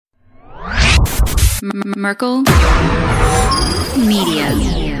Merkel Media.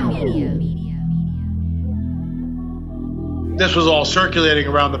 This was all circulating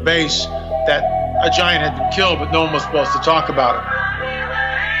around the base that a giant had been killed, but no one was supposed to talk about it.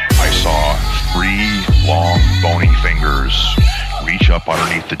 I saw 3 long, bony fingers reach up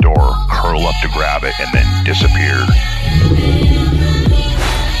underneath the door, curl up to grab it, and then disappear.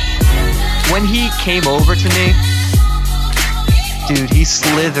 When he came over to me, dude, he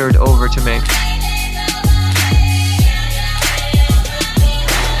slithered over to me.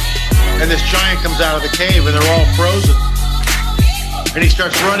 And this giant comes out of the cave and they're all frozen. And he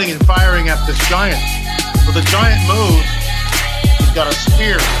starts running and firing at this giant. Well, the giant moves. He's got a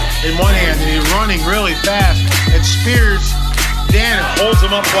spear in one hand and he's running really fast and spears Dan and holds him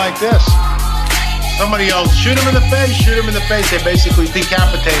up like this. Somebody yells, shoot him in the face, shoot him in the face. They basically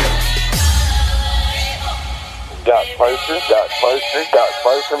decapitate him. Got closer.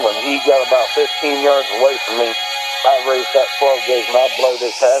 When he got about 15 yards away from me, I raised that 12 gauge and I blowed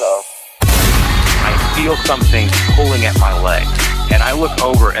his head off. I feel something pulling at my leg, and I look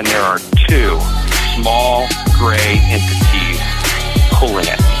over and there are 2 small gray entities pulling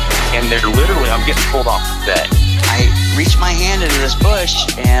at me. And they're literally, I'm getting pulled off the bed. I reached my hand into this bush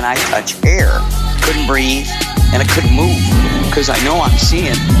and I touched air. Couldn't breathe and I couldn't move because I know I'm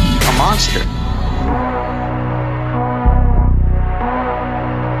seeing a monster.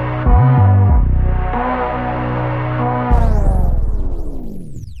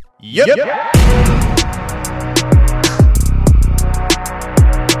 Yep.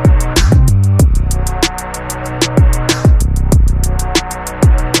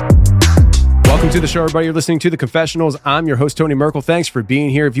 Welcome to the show, everybody. You're listening to The Confessionals. I'm your host, Tony Merkel. Thanks for being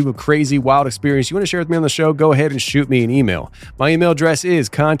here. If you have a crazy, wild experience you want to share with me on the show, go ahead and shoot me an email. My email address is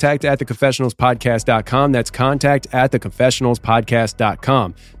contact@theconfessionalspodcast.com. That's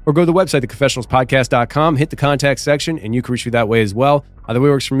contact@theconfessionalspodcast.com. Or go to the website, theconfessionalspodcast.com, hit the contact section, and you can reach me that way as well. Either way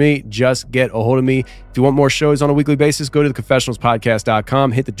works for me. Just get a hold of me. If you want more shows on a weekly basis, go to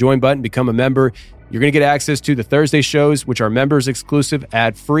theconfessionalspodcast.com, hit the join button, become a member. You're going to get access to the Thursday shows, which are members exclusive,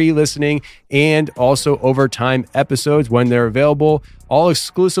 ad-free listening, and also overtime episodes when they're available, all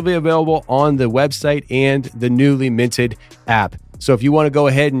exclusively available on the website and the newly minted app. So if you want to go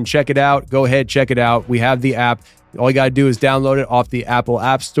ahead and check it out, go ahead, check it out. We have the app. All you got to do is download it off the Apple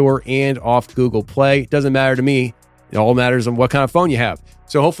App Store and off Google Play. It doesn't matter to me. It all matters on what kind of phone you have.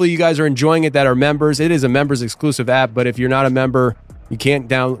 So hopefully you guys are enjoying it that are members. It is a members exclusive app, but if you're not a member, you can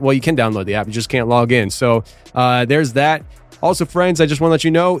download the app. You just can't log in. So there's that. Also, friends, I just want to let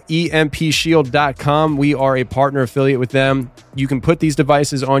you know, EMPshield.com. We are a partner affiliate with them. You can put these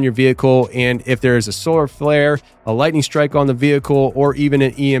devices on your vehicle, and if there is a solar flare, a lightning strike on the vehicle, or even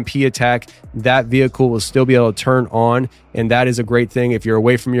an EMP attack, that vehicle will still be able to turn on, and that is a great thing if you're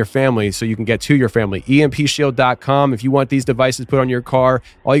away from your family, so you can get to your family. EMPshield.com. If you want these devices put on your car,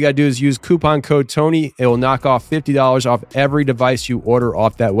 all you got to do is use coupon code TONY. It will knock off $50 off every device you order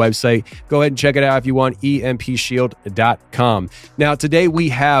off that website. Go ahead and check it out if you want, EMPshield.com. Now, today we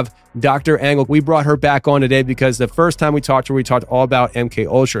have Dr. Engel. We brought her back on today because the first time we talked to her, we talked all about MK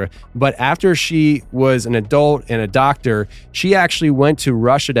Ultra. But after she was an adult and a doctor, she actually went to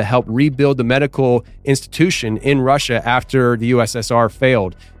Russia to help rebuild the medical institution in Russia after the USSR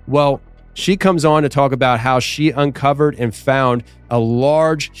failed. Well, she comes on to talk about how she uncovered and found a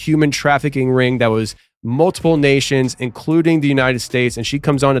large human trafficking ring that was multiple nations, including the United States. And she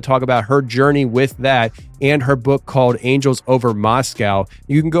comes on to talk about her journey with that and her book called Angels Over Moscow.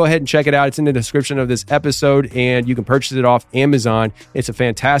 You can go ahead and check it out. It's in the description of this episode, and you can purchase it off Amazon. It's a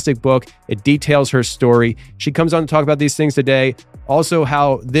fantastic book. It details her story. She comes on to talk about these things today. Also,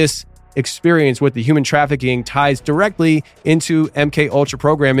 how this experience with the human trafficking ties directly into MK Ultra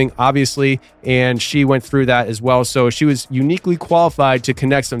programming, obviously, and she went through that as well. So she was uniquely qualified to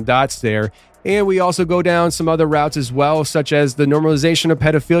connect some dots there. And we also go down some other routes as well, such as the normalization of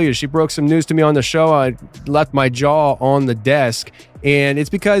pedophilia. She broke some news to me on the show. I left my jaw on the desk. And it's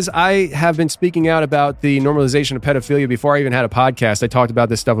because I have been speaking out about the normalization of pedophilia before I even had a podcast. I talked about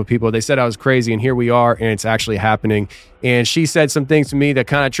this stuff with people. They said I was crazy, and here we are, and it's actually happening. And she said some things to me that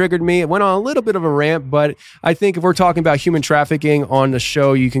kind of triggered me. It went on a little bit of a rant, but I think if we're talking about human trafficking on the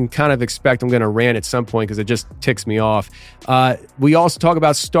show, you can kind of expect I'm going to rant at some point because it just ticks me off. We also talk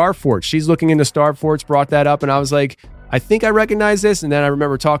about Star Forts. She's looking into Star Forts, brought that up, and I was like, I think I recognize this, and then I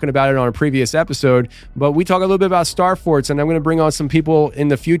remember talking about it on a previous episode, but we talk a little bit about Star Forts, and I'm going to bring on some people in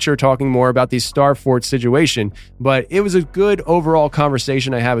the future talking more about the Star Forts situation, but it was a good overall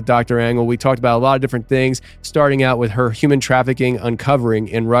conversation I had with Dr. Engel. We talked about a lot of different things, starting out with her human trafficking uncovering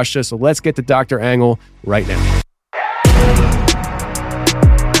in Russia, so let's get to Dr. Engel right now.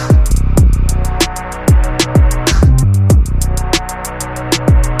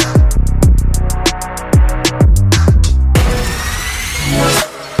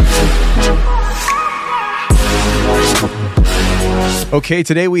 Okay,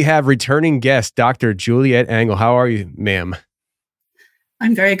 today we have returning guest, Dr. Juliet Engel. How are you, ma'am?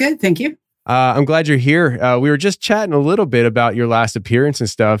 I'm very good, thank you. I'm glad you're here. We were just chatting a little bit about your last appearance and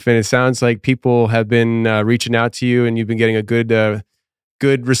stuff, and it sounds like people have been reaching out to you, and you've been getting a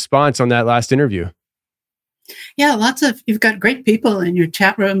good response on that last interview. Yeah, you've got great people in your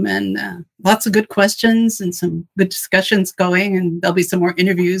chat room, and lots of good questions and some good discussions going, and there'll be some more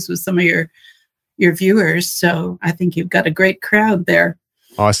interviews with some of your viewers. So I think you've got a great crowd there.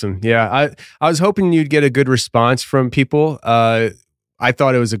 Awesome. Yeah, I was hoping you'd get a good response from people. I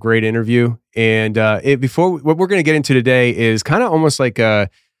thought it was a great interview. And what we're going to get into today is kind of almost like a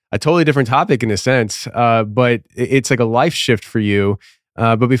totally different topic in a sense, but it's like a life shift for you.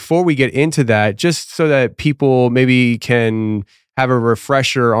 But before we get into that, just so that people maybe can have a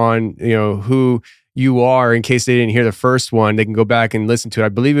refresher on, who you are in case they didn't hear the first one, they can go back and listen to it. I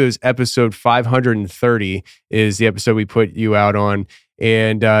believe it was episode 530 is the episode we put you out on.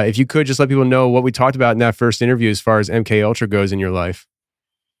 And if you could just let people know what we talked about in that first interview as far as MK Ultra goes in your life.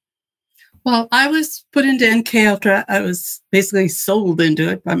 Well, I was put into MK Ultra. I was basically sold into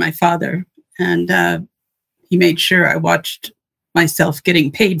it by my father, and he made sure I watched myself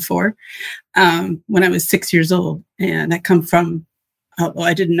getting paid for when I was 6 years old. And I come from, although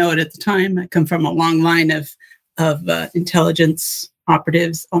I didn't know it at the time, I come from a long line of intelligence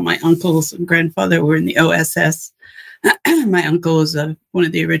operatives. All my uncles and grandfather were in the OSS. My uncle was one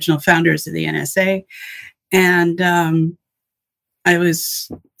of the original founders of the NSA. And I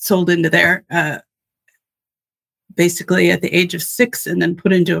was sold into there basically at the age of 6, and then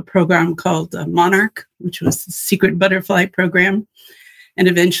put into a program called Monarch, which was the secret butterfly program, and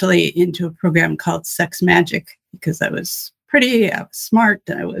eventually into a program called Sex Magic, because I was pretty, I was smart,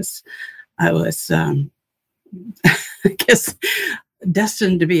 I was I guess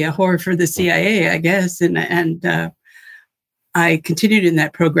destined to be a whore for the CIA, I guess, and I continued in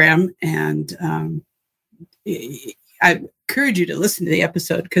that program, and I encourage you to listen to the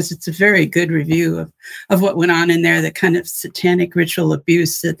episode because it's a very good review of what went on in there, the kind of satanic ritual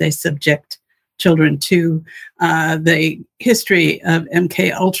abuse that they subject children to. The history of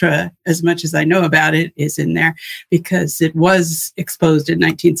MK Ultra, as much as I know about it, is in there because it was exposed in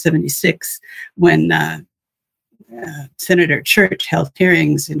 1976 when Senator Church held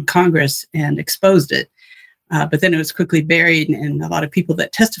hearings in Congress and exposed it. But then it was quickly buried, and a lot of people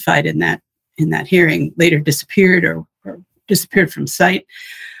that testified in that hearing later disappeared or disappeared from sight.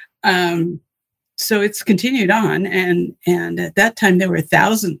 So it's continued on. And at that time, there were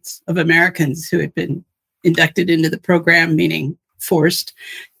thousands of Americans who had been inducted into the program, meaning forced,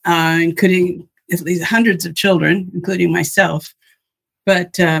 including at least hundreds of children, including myself.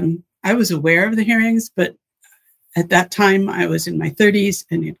 But I was aware of the hearings, but at that time, I was in my 30s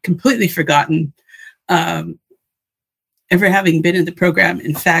and had completely forgotten ever having been in the program.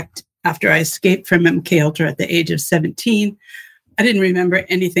 In fact, after I escaped from MK Ultra at the age of 17, I didn't remember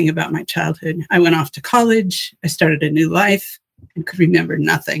anything about my childhood. I went off to college. I started a new life and could remember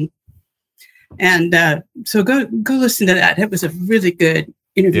nothing. And so go listen to that. It was a really good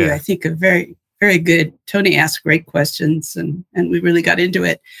interview. Yeah. I think a very, very good. Tony asked great questions, and we really got into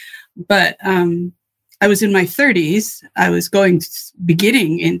it. But I was in my 30s. I was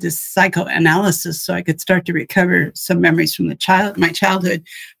beginning into psychoanalysis so I could start to recover some memories from my childhood.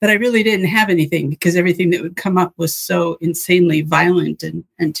 But I really didn't have anything because everything that would come up was so insanely violent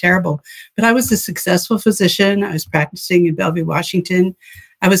and terrible. But I was a successful physician. I was practicing in Bellevue, Washington.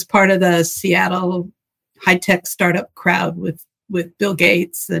 I was part of the Seattle high-tech startup crowd with Bill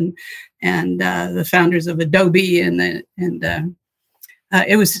Gates and the founders of Adobe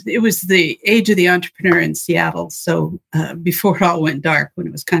it was the age of the entrepreneur in Seattle. So before it all went dark, when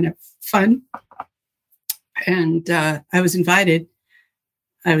it was kind of fun. And I was invited.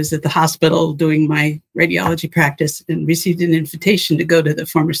 I was at the hospital doing my radiology practice and received an invitation to go to the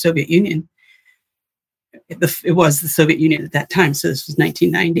former Soviet Union. It was the Soviet Union at that time. So this was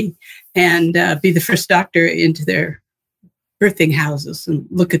 1990. And be the first doctor into their birthing houses and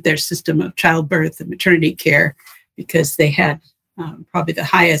look at their system of childbirth and maternity care, because they had probably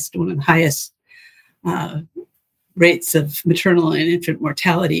one of the highest rates of maternal and infant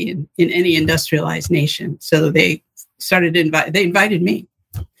mortality in any industrialized nation. So they invited me.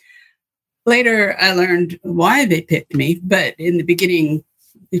 Later, I learned why they picked me, but in the beginning,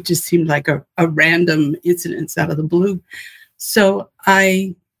 it just seemed like a random incident out of the blue. So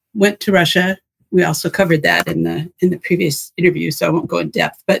I went to Russia. We also covered that in the previous interview, so I won't go in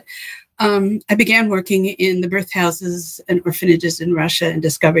depth, but I began working in the birth houses and orphanages in Russia and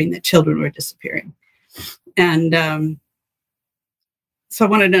discovering that children were disappearing. And so I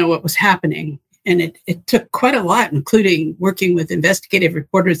wanted to know what was happening. And it took quite a lot, including working with investigative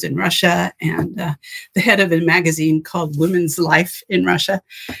reporters in Russia and the head of a magazine called Women's Life in Russia,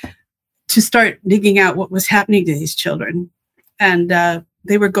 to start digging out what was happening to these children. And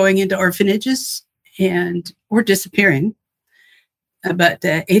they were going into orphanages or disappearing. But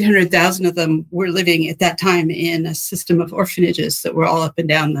 800,000 of them were living at that time in a system of orphanages that were all up and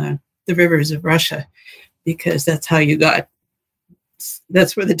down the rivers of Russia, because that's how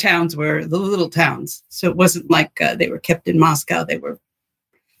that's where the towns were, the little towns. So it wasn't like they were kept in Moscow. They were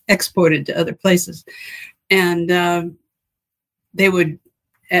exported to other places. And they would,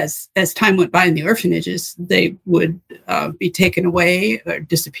 as time went by in the orphanages, they would be taken away or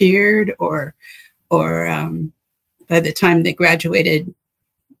disappeared, or by the time they graduated,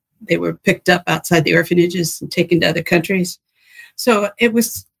 they were picked up outside the orphanages and taken to other countries. So it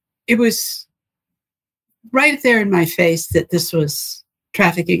was right there in my face that this was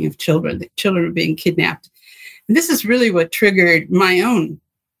trafficking of children, that children were being kidnapped. And this is really what triggered my own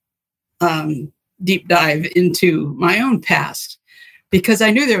deep dive into my own past, because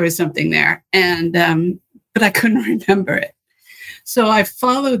I knew there was something there, and but I couldn't remember it. So I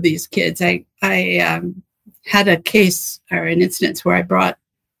followed these kids. I had a case or an incident where I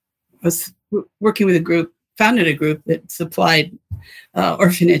was working with a group, founded a group that supplied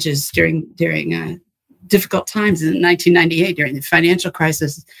orphanages during difficult times in 1998 during the financial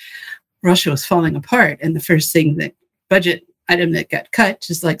crisis. Russia was falling apart, and the first budget item that got cut,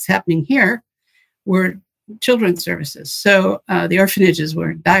 just like it's happening here, were children's services. So the orphanages were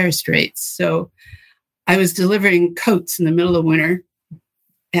in dire straits. So I was delivering coats in the middle of winter,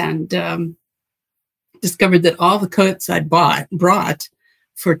 and discovered that all the coats I'd brought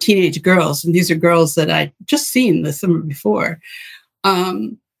for teenage girls, and these are girls that I'd just seen the summer before,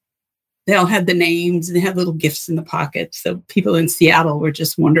 they all had the names and they had little gifts in the pockets. So people in Seattle were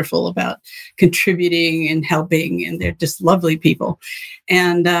just wonderful about contributing and helping, and they're just lovely people.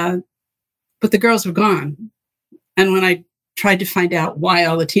 And but the girls were gone. And when I tried to find out why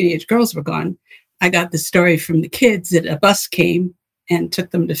all the teenage girls were gone, I got the story from the kids that a bus came and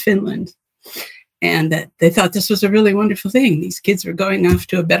took them to Finland, and that they thought this was a really wonderful thing. These kids were going off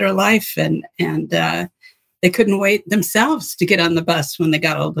to a better life, and they couldn't wait themselves to get on the bus when they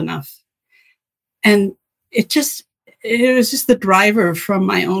got old enough. And it was just the driver from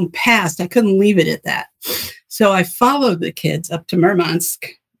my own past. I couldn't leave it at that. So I followed the kids up to Murmansk,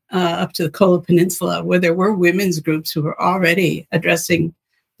 up to the Kola Peninsula, where there were women's groups who were already addressing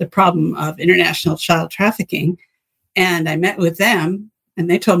the problem of international child trafficking. And I met with them, and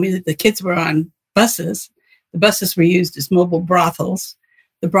they told me that the kids were on buses. The buses were used as mobile brothels.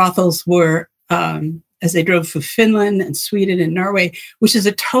 The brothels were, as they drove through Finland and Sweden and Norway, which is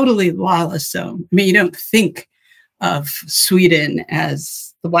a totally lawless zone. I mean, you don't think of Sweden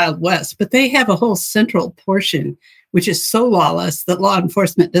as the Wild West, but they have a whole central portion which is so lawless that law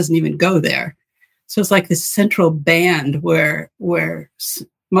enforcement doesn't even go there. So it's like this central band where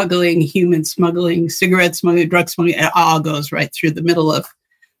smuggling, human smuggling, cigarette smuggling, drug smuggling, it all goes right through the middle of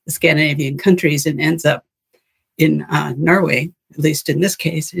the Scandinavian countries and ends up in Norway. At least in this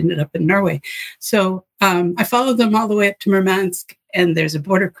case, it ended up in Norway. So I followed them all the way up to Murmansk, and there's a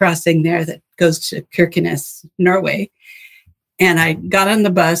border crossing there that goes to Kirkenes, Norway. And I got on the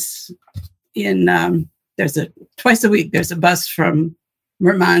bus twice a week, there's a bus from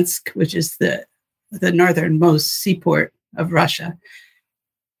Murmansk, which is the northernmost seaport of Russia,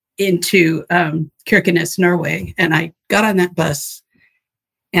 into Kirkenes, Norway. And I got on that bus,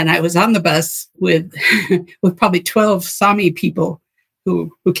 and I was on the bus with probably 12 Sami people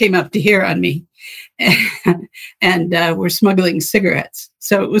who came up to hear on me, and were smuggling cigarettes.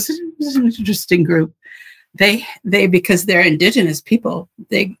 So it was an interesting group. They because they're indigenous people,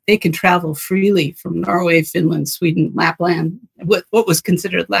 they can travel freely from Norway, Finland, Sweden, Lapland, what was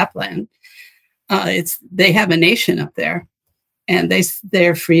considered Lapland. They have a nation up there, and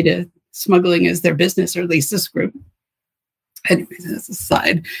they're free to smuggling as their business, or at least this group. Anyways, that's a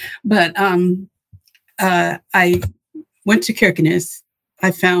side. But I went to Kirkenes.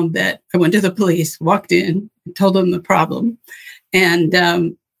 I found that I went to the police, walked in, told them the problem, and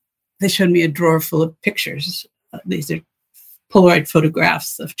they showed me a drawer full of pictures. These are Polaroid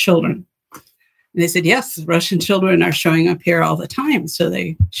photographs of children. And they said, yes, Russian children are showing up here all the time. So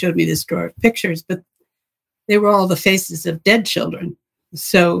they showed me this drawer of pictures, but they were all the faces of dead children.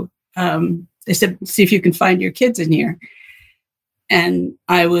 So they said, see if you can find your kids in here. And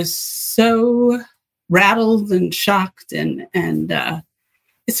I was so rattled and shocked, and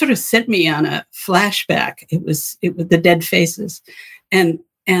it sort of sent me on a flashback. It was the dead faces, and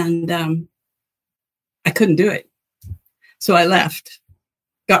I couldn't do it. So I left,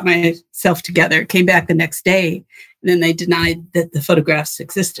 got myself together, came back the next day, and then they denied that the photographs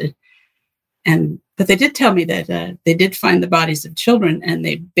existed. But they did tell me that they did find the bodies of children, and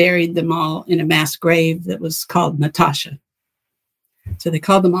they buried them all in a mass grave that was called Natasha. So they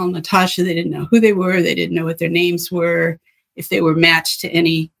called them all Natasha. They didn't know who they were. They didn't know what their names were. If they were matched to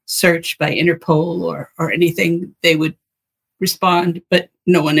any search by Interpol or anything, they would respond, but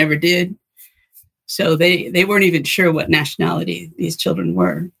no one ever did. So they weren't even sure what nationality these children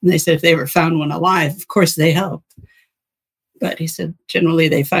were. And they said if they were found one alive, of course they helped. But he said generally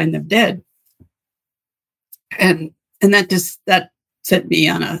they find them dead. And that set me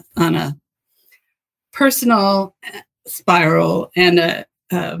on a personal spiral and a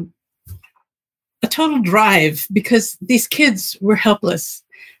total drive, because these kids were helpless.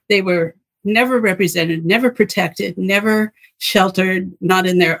 They were never represented, never protected, never sheltered, not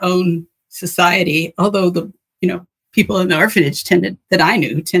in their own society. Although the people in the orphanage that I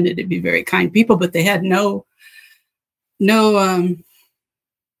knew tended to be very kind people, but they had no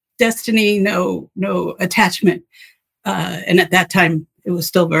destiny, no attachment. And at that time, it was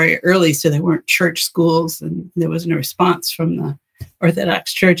still very early, so there weren't church schools, and there wasn't a response from the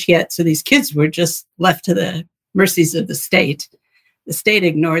Orthodox Church yet. So these kids were just left to the mercies of the state. The state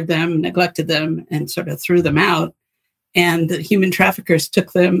ignored them, neglected them, and sort of threw them out. And the human traffickers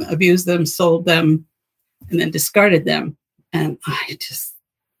took them, abused them, sold them, and then discarded them. And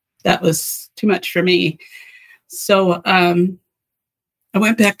that was too much for me. So I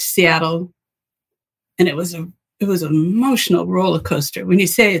went back to Seattle, and it was an emotional roller coaster. When you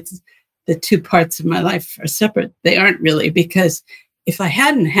say it's the two parts of my life are separate, they aren't really, because if I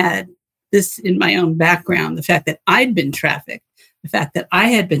hadn't had this in my own background, the fact that I'd been trafficked, the fact that I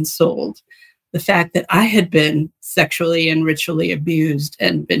had been sold, the fact that I had been sexually and ritually abused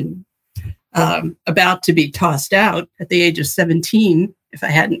and been about to be tossed out at the age of 17, if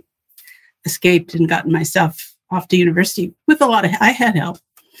I hadn't escaped and gotten myself off to university with I had help.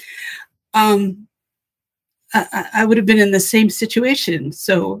 I would have been in the same situation.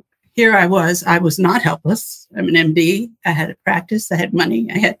 So here I was not helpless. I'm an MD. I had a practice. I had money.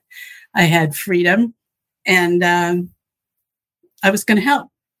 I had freedom, and I was going to help.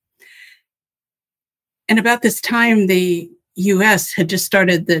 And about this time, the U.S. had just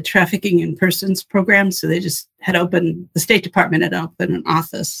started the Trafficking in Persons program. So they just had opened, the State Department had opened an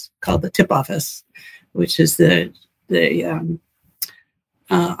office called the TIP office, which is the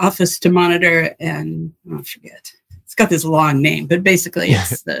office to monitor and I forget. It's got this long name, but basically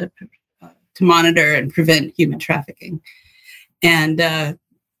it's to monitor and prevent human trafficking. And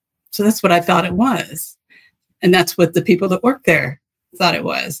so that's what I thought it was. And that's what the people that work there thought it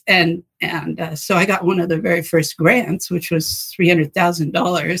was. And so I got one of the very first grants, which was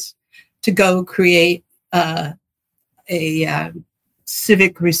 $300,000 to go create a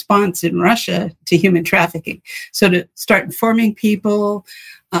civic response in Russia to human trafficking. So to start informing people,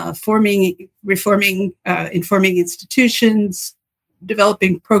 informing institutions,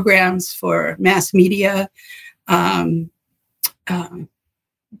 developing programs for mass media. And I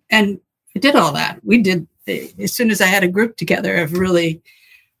did all that. We did, as soon as I had a group together of really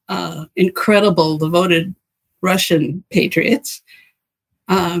incredible, devoted Russian patriots,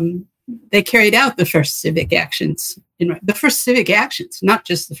 they carried out the first civic actions. The first civic actions, not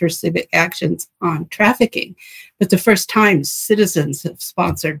just the first civic actions on trafficking, but the first time citizens have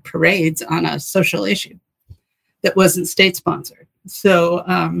sponsored parades on a social issue that wasn't state-sponsored. So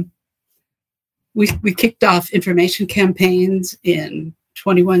we kicked off information campaigns in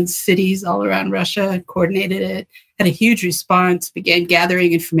 21 cities all around Russia, coordinated it, had a huge response, began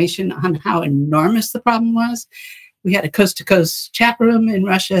gathering information on how enormous the problem was. We had a coast-to-coast chat room in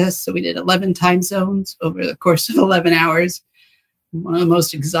Russia, so we did 11 time zones over the course of 11 hours. One of the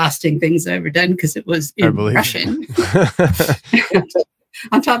most exhausting things I've ever done because it was in Russian,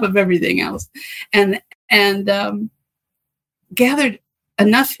 on top of everything else, and gathered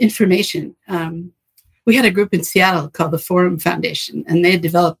enough information. We had a group in Seattle called the Forum Foundation, and they had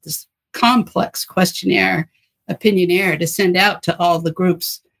developed this complex questionnaire, opinionaire, to send out to all the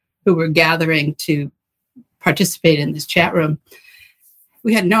groups who were gathering to participate in this chat room.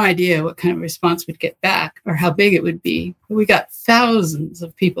 We had no idea what kind of response we'd get back or how big it would be. We got thousands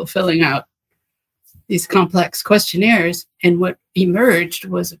of people filling out these complex questionnaires, and what emerged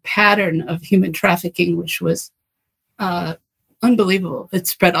was a pattern of human trafficking, which was unbelievable. It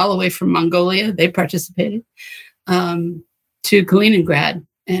spread all the way from Mongolia, they participated, to Kaliningrad,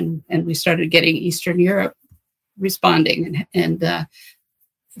 and we started getting Eastern Europe responding, and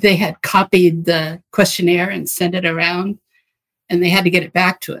they had copied the questionnaire and sent it around, and they had to get it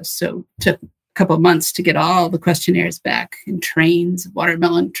back to us. So it took couple of months to get all the questionnaires back in trains,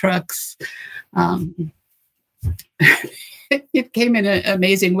 watermelon trucks. It came in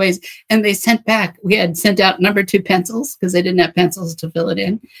amazing ways. And they sent back, we had sent out number 2 pencils because they didn't have pencils to fill it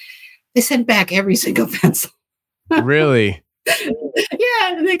in. They sent back every single pencil. Really?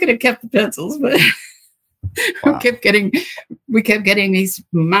 Yeah, they could have kept the pencils, but Wow. we kept getting these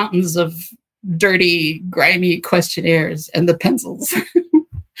mountains of dirty, grimy questionnaires and the pencils.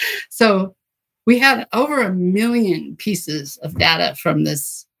 So we had over 1 million pieces of data from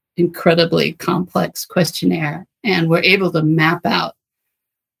this incredibly complex questionnaire, and we're able to map out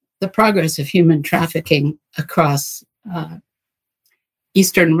the progress of human trafficking across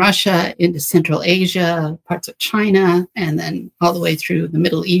Eastern Russia into Central Asia, parts of China, and then all the way through the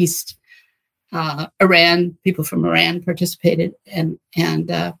Middle East. Iran, people from Iran participated, and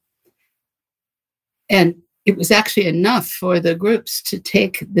it was actually enough for the groups to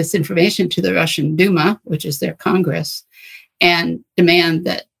take this information to the Russian Duma, which is their Congress, and demand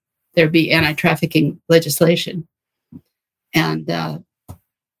that there be anti-trafficking legislation. And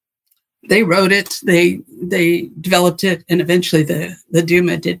they wrote it, they developed it, and eventually the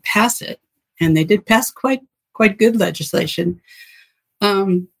Duma did pass it, and they did pass quite good legislation.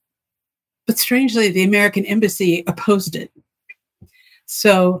 But strangely, the American embassy opposed it.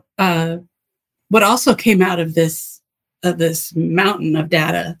 So what also came out of this mountain of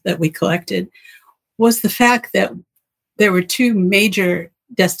data that we collected was the fact that there were 2 major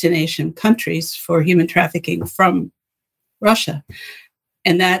destination countries for human trafficking from Russia.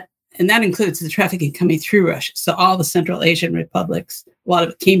 And that includes the trafficking coming through Russia. So all the Central Asian republics, a lot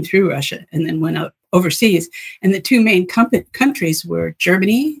of it came through Russia and then went out overseas. And the 2 main countries were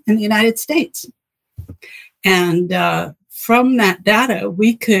Germany and the United States. And from that data,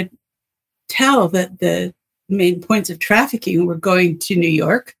 we could tell that the main points of trafficking were going to New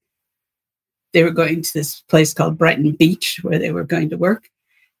York. They were going to this place called Brighton Beach, where they were going to work,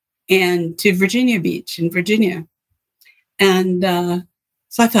 and to Virginia Beach in Virginia. And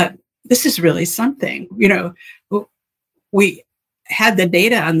so I thought, this is really something. You know, we had the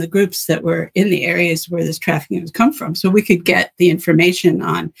data on the groups that were in the areas where this trafficking was come from, so we could get the information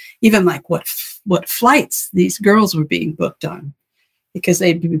on even like what flights these girls were being booked on, because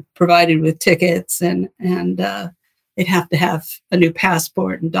they'd be provided with tickets and they'd have to have a new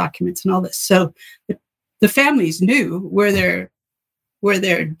passport and documents and all this. So the families knew where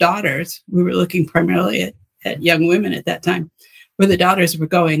their daughters, we were looking primarily at young women at that time, where the daughters were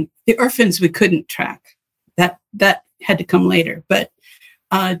going. The orphans we couldn't track. That had to come later. But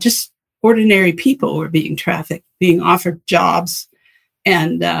just ordinary people were being trafficked, being offered jobs,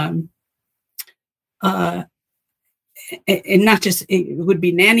 and not just, it would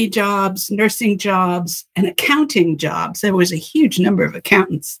be nanny jobs, nursing jobs, and accounting jobs. There was a huge number of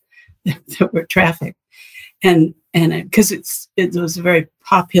accountants that were trafficked, and because it was a very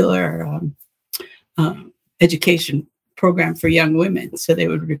popular education program for young women, so they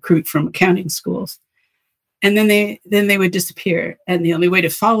would recruit from accounting schools, and then they would disappear, and the only way to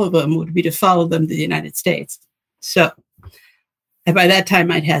follow them would be to follow them to the United States. So, and by that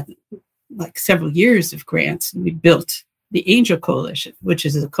time, I'd had like several years of grants, and we built the Angel Coalition, which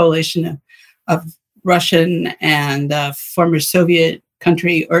is a coalition of Russian and former Soviet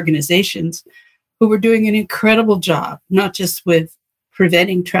country organizations who were doing an incredible job, not just with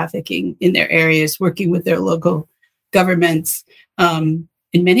preventing trafficking in their areas, working with their local governments, in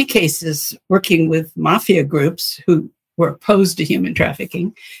many cases working with mafia groups who were opposed to human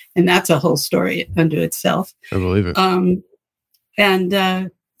trafficking. And that's a whole story unto itself. I believe it.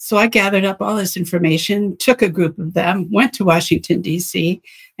 So I gathered up all this information, took a group of them, went to Washington, D.C.,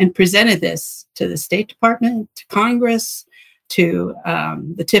 and presented this to the State Department, to Congress, to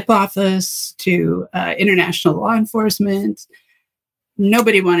the TIP office, to international law enforcement.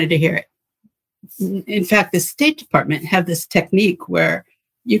 Nobody wanted to hear it. In fact, the State Department had this technique where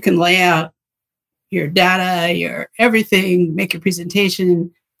you can lay out your data, your everything, make a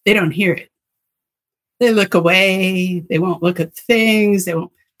presentation. They don't hear it. They look away. They won't look at things. They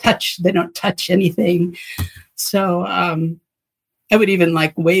won't touch. They don't touch anything. So I would even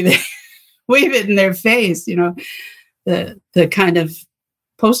like wave it in their face. You know, the kind of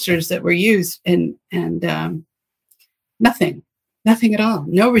posters that were used, and nothing at all.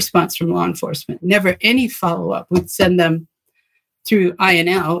 No response from law enforcement. Never any follow up. We'd send them through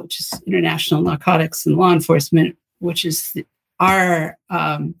INL, which is International Narcotics and Law Enforcement, which is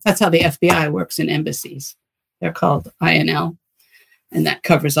that's how the FBI works in embassies. They're called INL, and that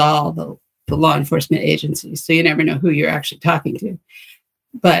covers all the law enforcement agencies. So you never know who you're actually talking to.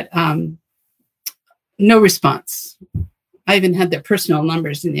 But no response. I even had their personal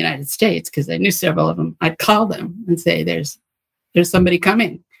numbers in the United States because I knew several of them. I'd call them and say, there's somebody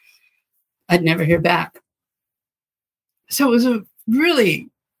coming. I'd never hear back. So it was a really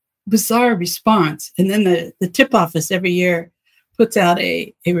bizarre response. And then the TIP office every year puts out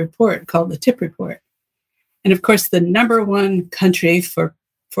a report called the TIP report. And of course, the number one country for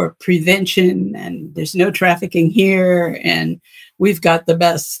prevention, and there's no trafficking here, and we've got the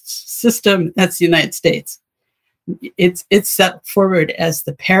best system, that's the United States. It's set forward as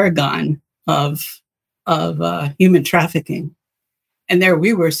the paragon of human trafficking. And there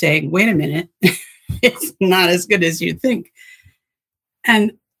we were saying, wait a minute, it's not as good as you'd think.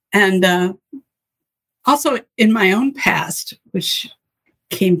 And also in my own past, which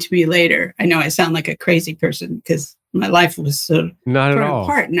came to me later, I know I sound like a crazy person because my life was so not at all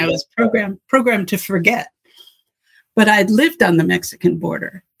apart, and I was programmed to forget. But I'd lived on the Mexican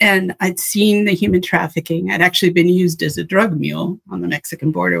border, and I'd seen the human trafficking. I'd actually been used as a drug mule on the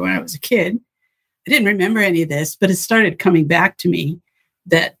Mexican border when I was a kid. I didn't remember any of this, but it started coming back to me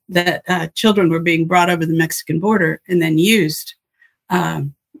that children were being brought over the Mexican border and then used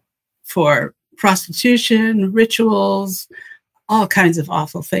for prostitution, rituals, all kinds of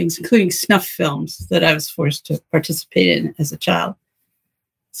awful things, including snuff films that I was forced to participate in as a child.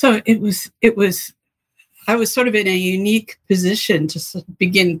 So I was sort of in a unique position to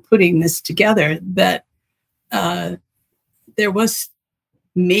begin putting this together, that there was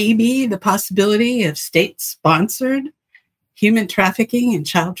maybe the possibility of state-sponsored human trafficking and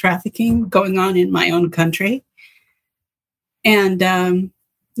child trafficking going on in my own country. And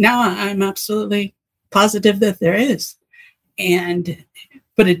now I'm absolutely positive that there is.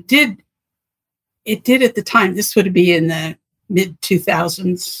 But it did at the time, this would be in the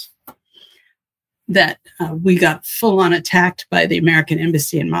mid-2000s, that we got full-on attacked by the American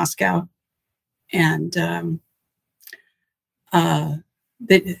embassy in Moscow. And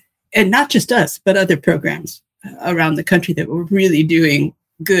not just us, but other programs around the country that were really doing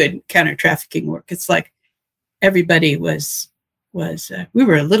good counter-trafficking work. It's like everybody was we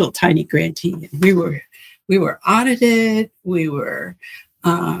were a little tiny grantee. We were audited. We were,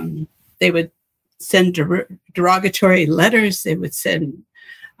 they would send derogatory letters. They would send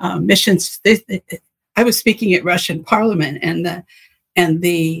missions. I was speaking at Russian Parliament and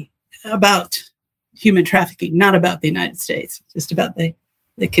the about human trafficking, not about the United States, just about the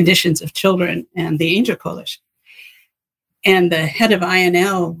conditions of children and the Angel Coalition. And the head of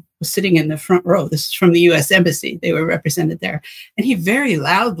INL was sitting in the front row. This is from the U.S. Embassy. They were represented there. And he very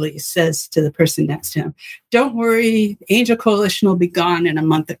loudly says to the person next to him, "Don't worry, Angel Coalition will be gone in a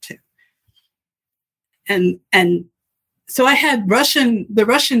month or two." And so I had the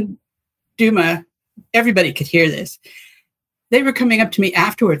Russian Duma, everybody could hear this. They were coming up to me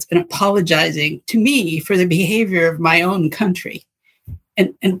afterwards and apologizing to me for the behavior of my own country.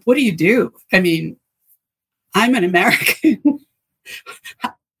 And what do you do? I mean, I'm an American.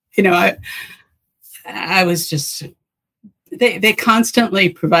 I was just, they constantly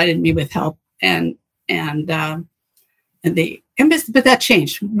provided me with help and the embassy, but that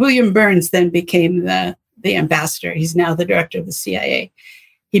changed. William Burns then became the ambassador. He's now the director of the CIA.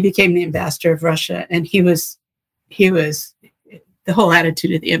 He became the ambassador of Russia, and he was the whole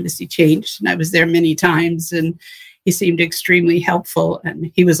attitude of the embassy changed. And I was there many times, and he seemed extremely helpful.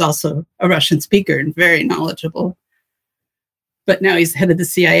 And he was also a Russian speaker and very knowledgeable. But now he's head of the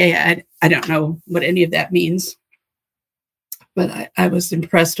CIA. I don't know what any of that means, but I was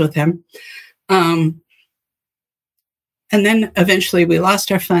impressed with him. And then eventually we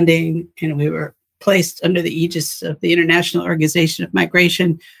lost our funding, and we were placed under the aegis of the International Organization of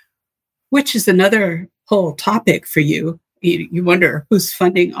Migration, which is another whole topic for you. You wonder who's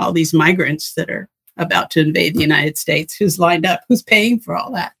funding all these migrants that are about to invade the United States, who's lined up, who's paying for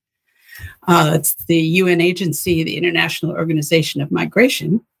all that. It's the UN agency, the International Organization of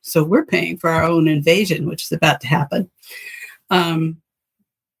Migration. So we're paying for our own invasion, which is about to happen. And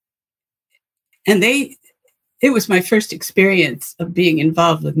it was my first experience of being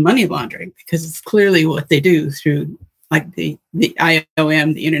involved with money laundering, because it's clearly what they do through like the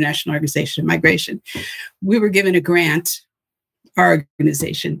IOM, the International Organization of Migration. We were given a grant, our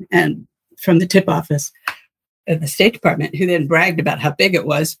organization, and from the TIP office of the State Department, who then bragged about how big it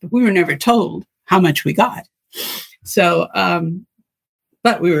was, but we were never told how much we got. So,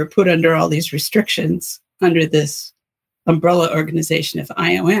 but we were put under all these restrictions under this umbrella organization of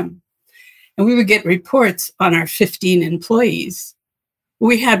IOM. And we would get reports on our 15 employees.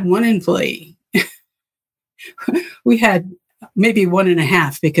 We had one employee. We had maybe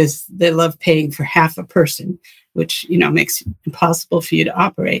 1.5, because they love paying for half a person, which, makes it impossible for you to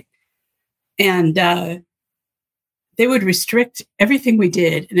operate. And they would restrict everything we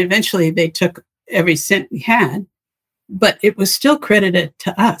did. And eventually they took every cent we had, but it was still credited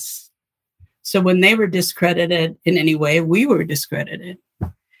to us. So when they were discredited in any way, we were discredited.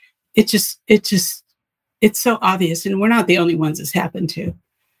 It's so obvious. And we're not the only ones this happened to.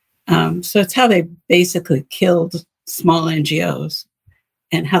 So it's how they basically killed small NGOs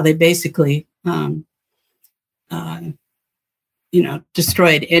and how they basically,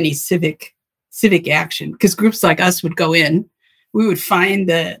 destroyed any civic action. Because groups like us would go in, we would find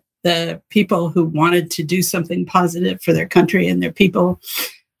the people who wanted to do something positive for their country and their people.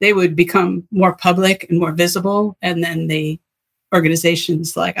 They would become more public and more visible, and then the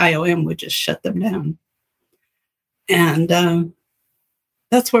organizations like IOM would just shut them down. And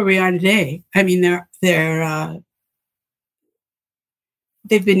that's where we are today. I mean, they've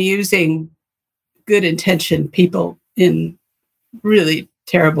been using good-intentioned people in really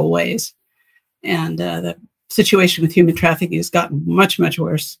terrible ways, and the situation with human trafficking has gotten much, much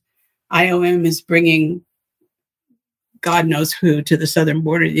worse. IOM is bringing God knows who to the southern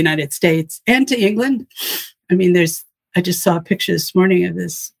border of the United States and to England. I mean, I just saw a picture this morning of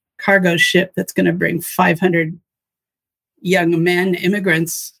this cargo ship that's going to bring 500 young men,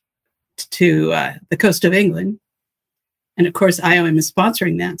 immigrants, to the coast of England. And of course, IOM is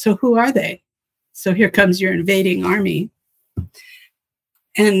sponsoring that. So who are they? So here comes your invading army.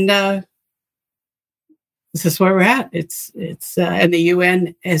 And this is where we're at. It's and the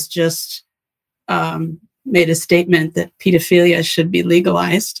UN has just made a statement that pedophilia should be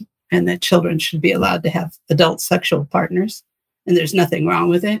legalized and that children should be allowed to have adult sexual partners. And there's nothing wrong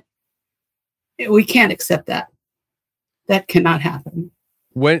with it. We can't accept that. That cannot happen.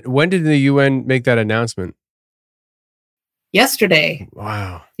 When did the UN make that announcement? Yesterday.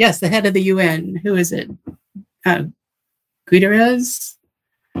 Wow. Yes, the head of the UN. Who is it? Guterres?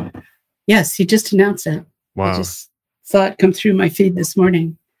 Yes, he just announced it. Wow. I just saw it come through my feed this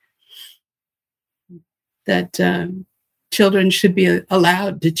morning. That children should be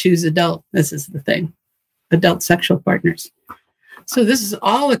allowed to choose this is the thing, adult sexual partners. So this is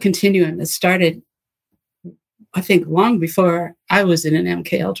all a continuum that started, I think, long before I was in an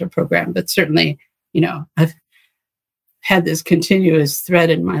MKUltra program, but certainly, I've had this continuous thread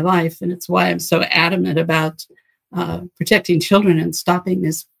in my life, and it's why I'm so adamant about protecting children and stopping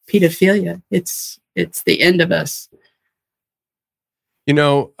this pedophilia. It's the end of us.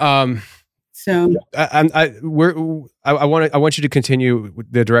 So I want you to continue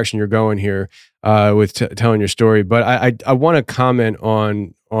the direction you're going here with telling your story, but I want to comment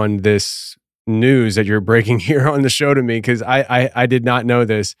on this news that you're breaking here on the show to me, because I did not know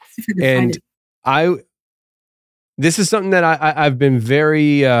this, and this is something that I've been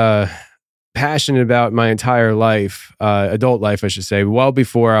very passionate about my entire life, adult life, I should say, well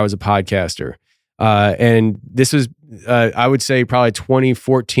before I was a podcaster. And this was, I would say, probably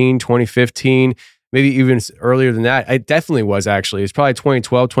 2014, 2015, maybe even earlier than that. It definitely was, actually. It's probably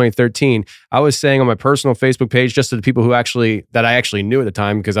 2012, 2013. I was saying on my personal Facebook page, just to the people that I actually knew at the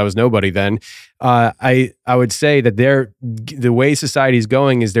time, because I was nobody then, I would say that the way society is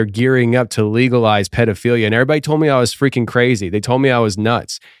going is they're gearing up to legalize pedophilia. And everybody told me I was freaking crazy. They told me I was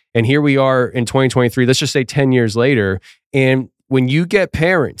nuts. And here we are in 2023, let's just say 10 years later. And when you get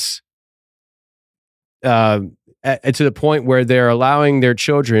parents to the point where they're allowing their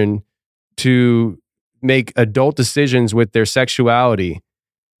children to make adult decisions with their sexuality,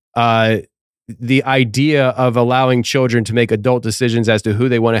 the idea of allowing children to make adult decisions as to who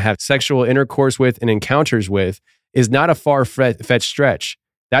they want to have sexual intercourse with and encounters with is not a far-fetched stretch.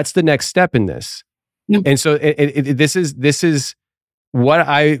 That's the next step in this. No. And so this is what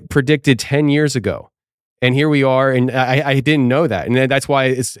I predicted 10 years ago. And here we are, and I didn't know that, and that's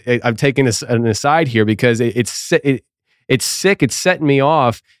why I'm taking an aside here, because it's sick. It's setting me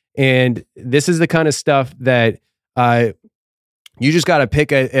off, and this is the kind of stuff that you just got to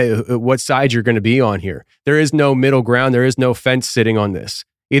pick what side you're going to be on here. There is no middle ground. There is no fence sitting on this.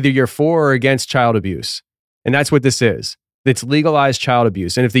 Either you're for or against child abuse, and that's what this is. It's legalized child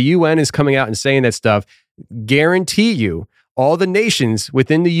abuse, and if the UN is coming out and saying that stuff, guarantee you, all the nations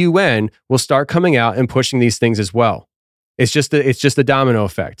within the UN will start coming out and pushing these things as well. It's just a domino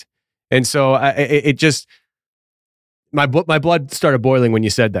effect. And so my blood started boiling when you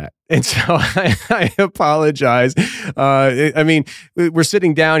said that. And so I apologize. I mean, we're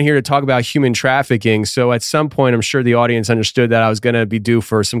sitting down here to talk about human trafficking. So at some point, I'm sure the audience understood that I was going to be due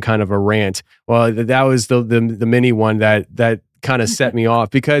for some kind of a rant. Well, that was the mini one that kind of set me off,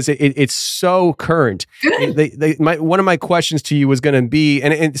 because it's so current. One of my questions to you was going to be,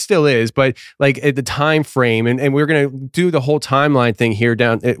 and it still is, but like at the time frame, and we're going to do the whole timeline thing here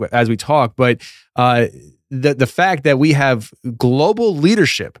down as we talk. But the fact that we have global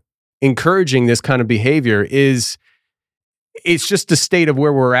leadership encouraging this kind of behavior it's just the state of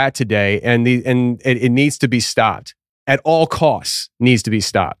where we're at today, and it needs to be stopped at all costs. Needs to be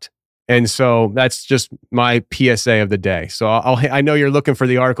stopped. And so that's just my PSA of the day. So I know you're looking for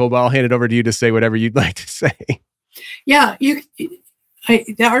the article, but I'll hand it over to you to say whatever you'd like to say. Yeah,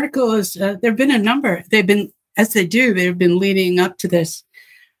 the article is. There've been a number. They've been leading up to this.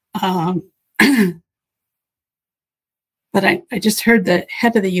 But I just heard the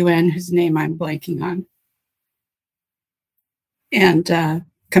head of the UN, whose name I'm blanking on, and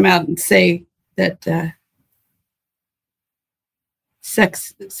come out and say that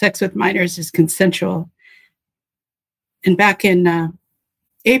sex with minors is consensual. And back in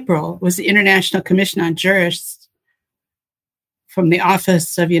April was the International Commission on Jurists from the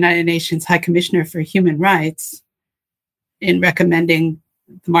Office of United Nations High Commissioner for Human Rights in recommending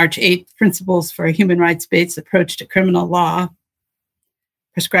the March 8th Principles for a Human Rights-Based Approach to Criminal Law,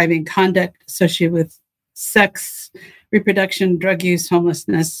 prescribing conduct associated with sex, reproduction, drug use,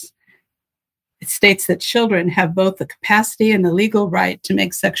 homelessness. It states that children have both the capacity and the legal right to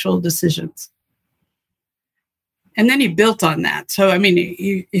make sexual decisions. And then he built on that. So, I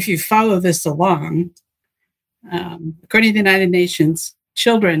mean, if you follow this along, according to the United Nations,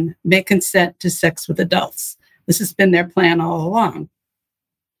 children may consent to sex with adults. This has been their plan all along.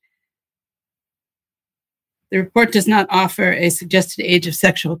 The report does not offer a suggested age of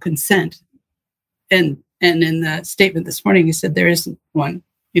sexual consent. And in the statement this morning, he said there isn't one.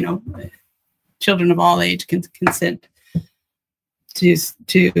 Children of all age can consent to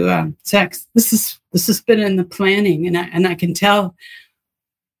sex. This has been in the planning, and I can tell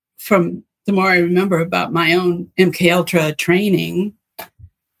from the more I remember about my own MK Ultra training,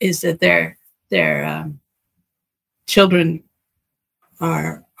 is that their children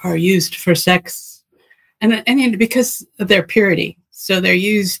are used for sex. And because of their purity, so they're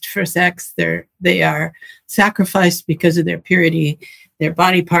used for sex. They are sacrificed because of their purity. Their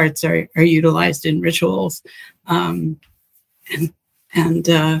body parts are utilized in rituals, and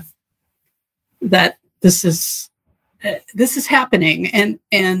that this is happening.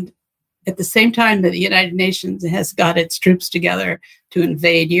 And at the same time that the United Nations has got its troops together to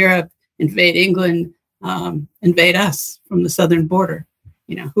invade Europe, invade England, invade us from the southern border,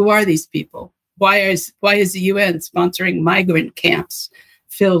 who are these people? Why is the UN sponsoring migrant camps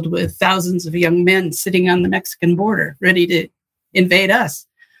filled with thousands of young men sitting on the Mexican border, ready to invade us?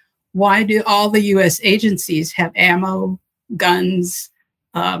 Why do all the U.S. agencies have ammo, guns?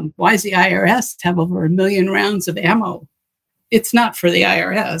 Why does the IRS have over 1 million rounds of ammo? It's not for the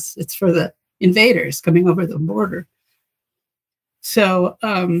IRS. It's for the invaders coming over the border. So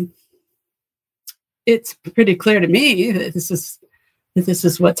it's pretty clear to me that this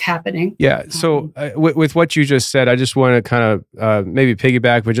is what's happening. Yeah. So with what you just said, I just want to kind of maybe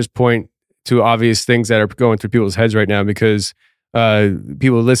piggyback, but just point to obvious things that are going through people's heads right now, because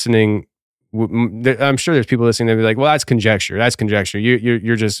people listening, I'm sure there's people listening that be like, well, that's conjecture. That's conjecture.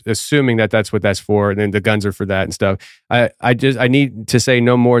 You're just assuming that that's what that's for, and then the guns are for that and stuff. I need to say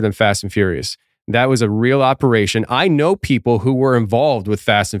no more than Fast and Furious. That was a real operation. I know people who were involved with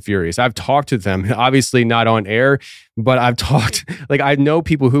Fast and Furious. I've talked to them, obviously not on air, but I know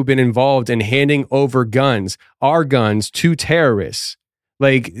people who've been involved in handing over our guns to terrorists.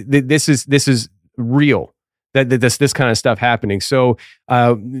 Like this is real. That this kind of stuff happening. So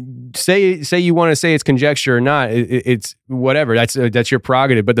say you want to say it's conjecture or not, it's whatever. That's your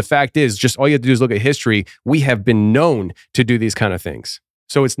prerogative. But the fact is, just all you have to do is look at history. We have been known to do these kind of things.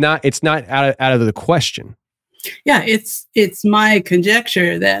 So it's not out of the question. Yeah, it's my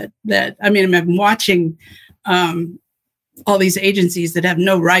conjecture that I'm watching all these agencies that have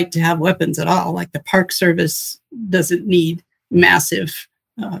no right to have weapons at all. Like the Park Service doesn't need massive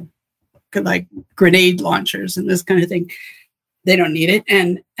like grenade launchers and this kind of thing. They don't need it.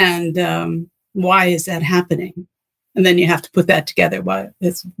 And why is that happening? And then you have to put that together.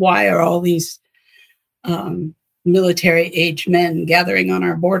 Why are all these military age men gathering on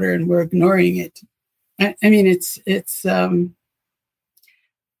our border and we're ignoring it? I mean, it's I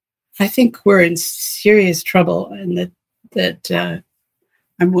think we're in serious trouble, and that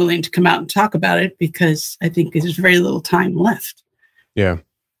I'm willing to come out and talk about it because I think there's very little time left. Yeah.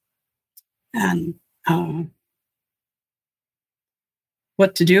 And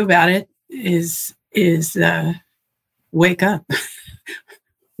what to do about it is wake up.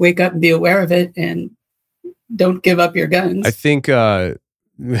 Wake up and be aware of it, and don't give up your guns. I think,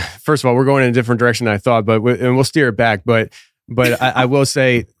 first of all, we're going in a different direction than I thought, and we'll steer it back. But I will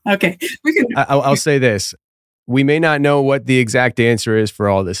say, okay, we can. I'll say this: we may not know what the exact answer is for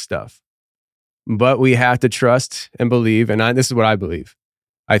all this stuff, but we have to trust and believe. And this is what I believe.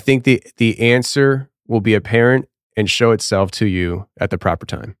 I think the answer will be apparent and show itself to you at the proper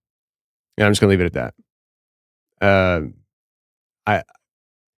time. And I'm just going to leave it at that.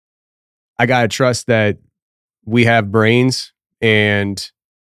 I got to trust that we have brains, and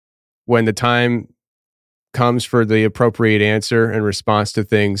when the time comes for the appropriate answer and response to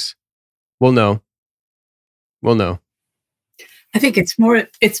things, we'll know. We'll know. I think it's more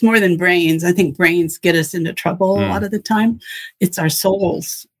than brains. I think brains get us into trouble a lot of the time. It's our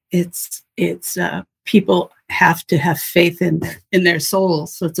souls. It's people have to have faith in their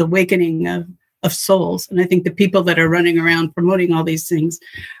souls. So it's awakening of souls. And I think the people that are running around promoting all these things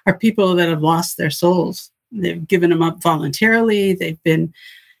are people that have lost their souls. They've given them up voluntarily. They've been,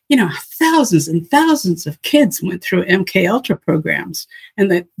 thousands and thousands of kids went through MK Ultra programs, and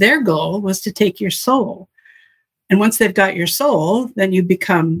that their goal was to take your soul. And once they've got your soul, then you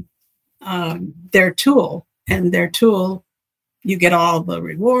become their tool. And their tool, you get all the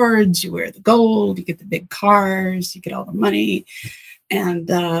rewards, you wear the gold, you get the big cars, you get all the money.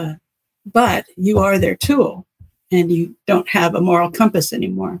 And but you are their tool, and you don't have a moral compass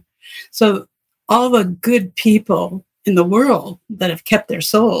anymore. So all the good people in the world that have kept their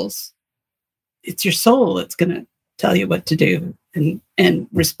souls, it's your soul that's going to tell you what to do and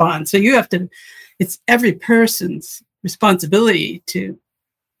respond. So you have to, it's every person's responsibility to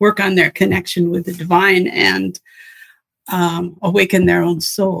work on their connection with the divine and awaken their own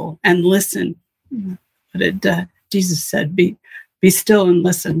soul and listen. Jesus said, be still and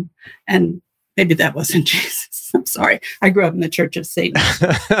listen. And maybe that wasn't Jesus. I'm sorry. I grew up in the Church of Satan.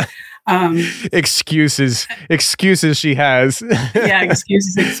 Excuses she has. Yeah,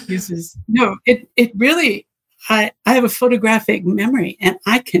 excuses. No, it really, I have a photographic memory, and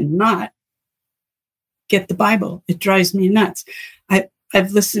I cannot get the Bible. It drives me nuts.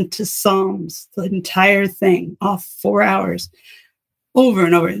 I've listened to Psalms, the entire thing, all 4 hours, over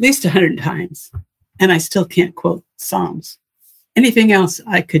and over, at least 100 times. And I still can't quote Psalms. Anything else,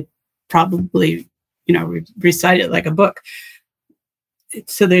 I could probably, recite it like a book.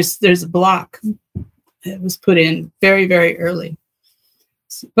 So there's a block that was put in very, very early.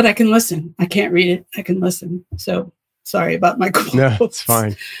 But I can listen. I can't read it. I can listen. So sorry about my quotes. No, it's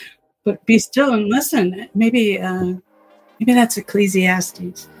fine. But be still and listen. Maybe that's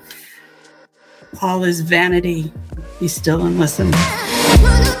Ecclesiastes. All is vanity. Be still and listen.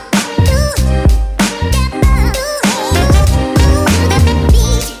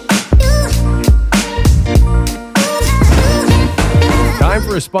 Time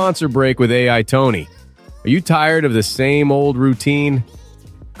for a sponsor break with AI Tony. Are you tired of the same old routine?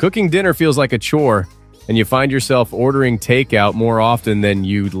 Cooking dinner feels like a chore, and you find yourself ordering takeout more often than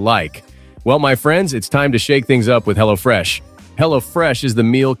you'd like. Well, my friends, it's time to shake things up with HelloFresh. HelloFresh is the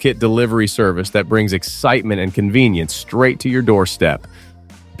meal kit delivery service that brings excitement and convenience straight to your doorstep.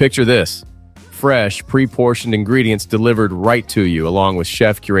 Picture this: fresh, pre-portioned ingredients delivered right to you, along with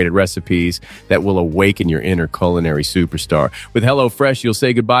chef-curated recipes that will awaken your inner culinary superstar. With HelloFresh, you'll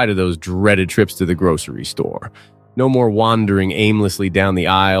say goodbye to those dreaded trips to the grocery store. No more wandering aimlessly down the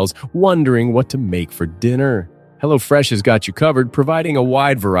aisles, wondering what to make for dinner. HelloFresh has got you covered, providing a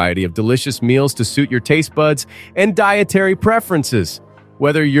wide variety of delicious meals to suit your taste buds and dietary preferences.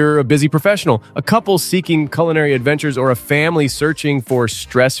 Whether you're a busy professional, a couple seeking culinary adventures, or a family searching for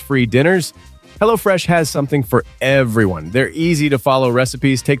stress-free dinners, HelloFresh has something for everyone. Their easy-to-follow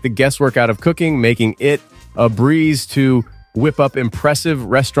recipes take the guesswork out of cooking, making it a breeze to whip up impressive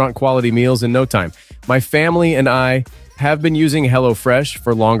restaurant-quality meals in no time. My family and I have been using HelloFresh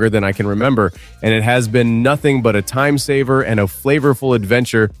for longer than I can remember, and it has been nothing but a time saver and a flavorful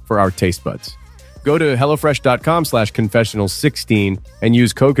adventure for our taste buds. Go to HelloFresh.com/confessional16 and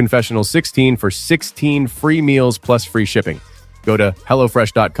use code confessional16 for 16 free meals plus free shipping. Go to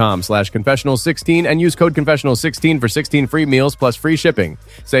HelloFresh.com/confessional16 and use code confessional16 for 16 free meals plus free shipping.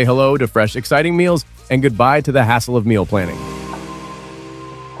 Say hello to fresh, exciting meals and goodbye to the hassle of meal planning.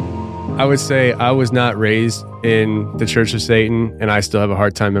 I would say I was not raised in the Church of Satan, and I still have a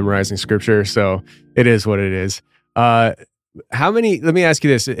hard time memorizing scripture, so it is what it is. Let me ask you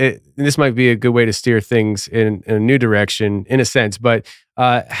this. This might be a good way to steer things in a new direction, in a sense, but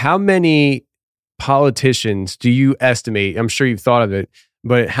how many politicians do you estimate, I'm sure you've thought of it,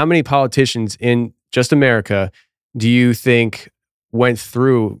 but how many politicians in just America do you think went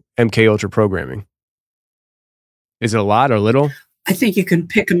through MK Ultra programming? Is it a lot or little? I think you can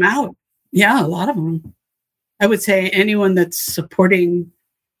pick them out. Yeah, a lot of them. I would say anyone that's supporting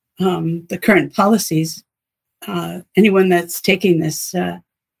the current policies, anyone that's taking this an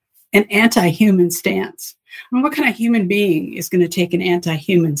anti-human stance. I mean, what kind of human being is going to take an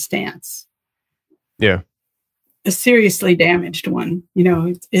anti-human stance? Yeah. A seriously damaged one. You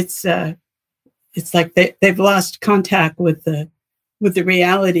know, it's like they've lost contact with the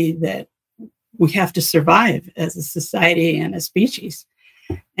reality that we have to survive as a society and a species.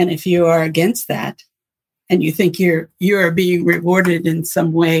 And if you are against that, and you think you are being rewarded in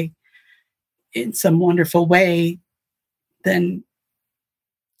some way, in some wonderful way, then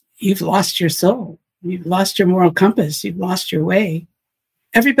you've lost your soul. You've lost your moral compass. You've lost your way.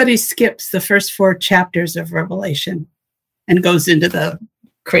 Everybody skips the first 4 chapters of Revelation and goes into the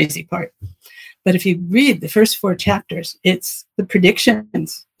crazy part. But if you read the first 4 chapters, it's the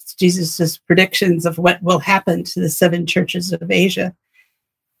predictions. It's Jesus's predictions of what will happen to the 7 churches of Asia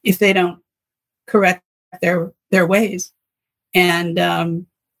if they don't correct their ways. And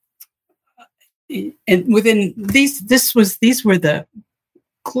within these were the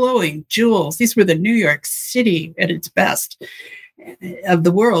glowing jewels. These were the New York City at its best of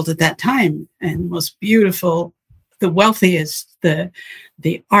the world at that time, and most beautiful, the wealthiest, the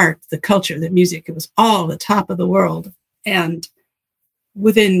art, the culture, the music. It was all the top of the world. And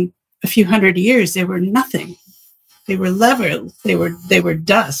within a few hundred years, they were nothing. They were leveled. They were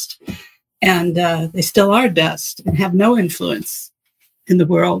dust, and they still are dust and have no influence in the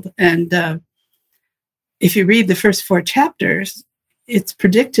world. And if you read the first 4 chapters, it's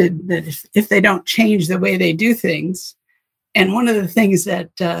predicted that if they don't change the way they do things, and one of the things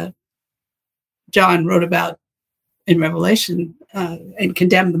that John wrote about in Revelation and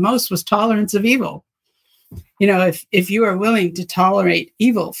condemned the most was tolerance of evil. You know, if you are willing to tolerate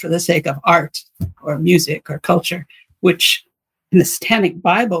evil for the sake of art or music or culture, which in the Satanic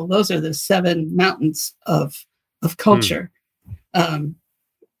Bible, those are the 7 mountains of culture.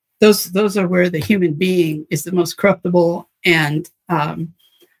 Those are where the human being is the most corruptible, and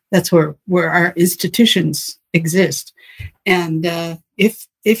that's where our institutions exist. And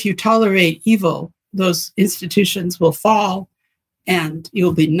if you tolerate evil, those institutions will fall, and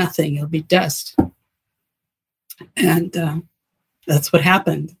you'll be nothing. You'll be dust. And that's what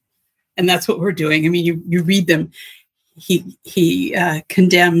happened, and that's what we're doing. I mean, you read them. He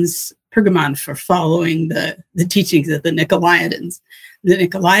condemns Pergamon for following the teachings of the Nicolaitans. The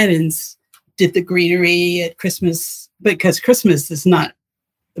Nicolaitans did the greenery at Christmas, because Christmas is not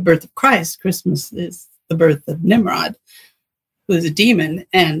the birth of Christ. Christmas is the birth of Nimrod, who is a demon,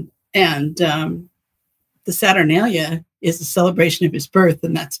 and the Saturnalia is a celebration of his birth,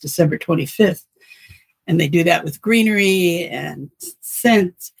 and that's December 25th. And they do that with greenery and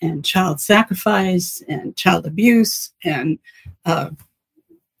scent and child sacrifice and child abuse and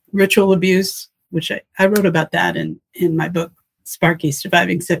ritual abuse, which I wrote about that in my book, Sparky,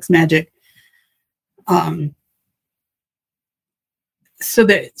 Surviving Sex Magic. So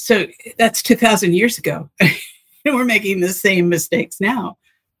that's 2,000 years ago. We're making the same mistakes now,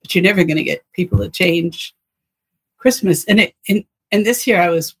 but you're never going to get people to change Christmas. And this year I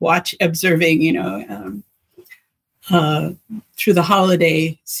was observing, through the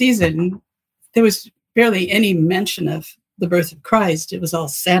holiday season, there was barely any mention of the birth of Christ. It was all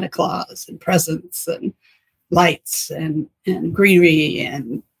Santa Claus and presents and lights and greenery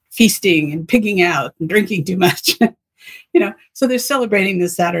and feasting and pigging out and drinking too much. So they're celebrating the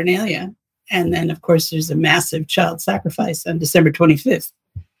Saturnalia. And then, of course, there's a massive child sacrifice on December 25th.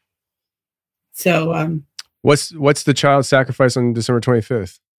 So what's the child sacrifice on December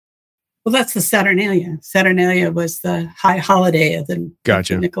 25th? Well, that's the Saturnalia. Saturnalia was the high holiday of the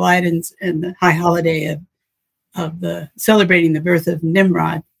Nicolaitans, and the high holiday of the celebrating the birth of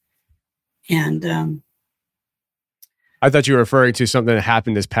Nimrod. And I thought you were referring to something that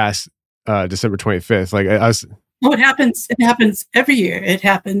happened this past December 25th. Like I was. Oh, it happens every year. It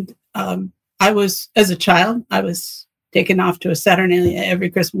happened. As a child, I was taken off to a Saturnalia every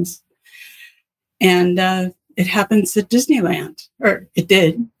Christmas. And it happens at Disneyland, or it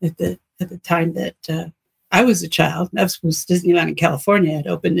did at the time that I was a child. That was Disneyland in California. It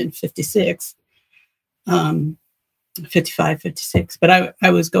opened in 56, 55, 56. But I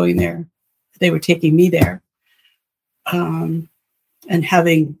was going there. They were taking me there and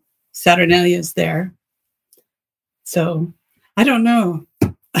having Saturnalias there. So I don't know.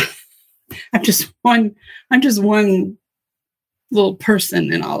 I'm just one little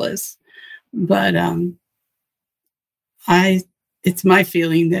person in all this. But it's my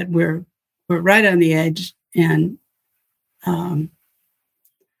feeling that we're right on the edge, and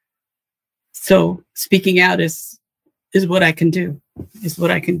so speaking out is what I can do. Is what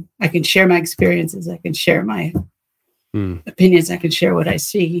I can share my experiences. I can share my opinions. I can share what I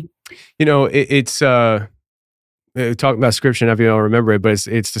see. It's talking about scripture. If you don't remember it, but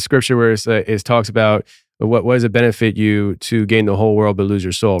it's the scripture where it talks about what does it benefit you to gain the whole world but lose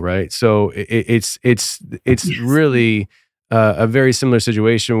your soul, right? So it's yes. Really a very similar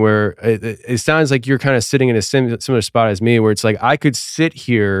situation where it sounds like you're kind of sitting in a similar spot as me, where it's like I could sit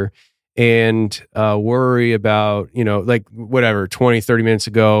here and worry about, like whatever, 20, 30 minutes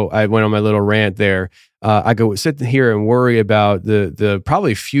ago, I went on my little rant there. I go sit here and worry about the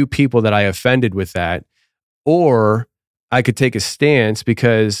probably few people that I offended with that, or I could take a stance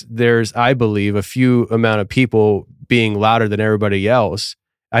because there's, I believe, a few amount of people being louder than everybody else.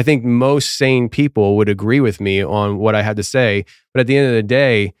 I think most sane people would agree with me on what I had to say. But at the end of the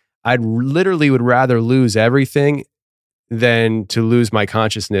day, I'd literally would rather lose everything than to lose my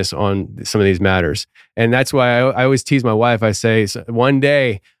consciousness on some of these matters. And that's why I always tease my wife. I say, one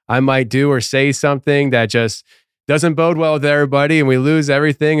day I might do or say something that just doesn't bode well with everybody, and we lose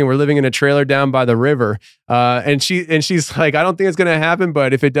everything, and we're living in a trailer down by the river. And she's like, I don't think it's going to happen,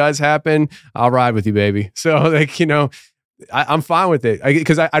 but if it does happen, I'll ride with you, baby. So like, I'm fine with it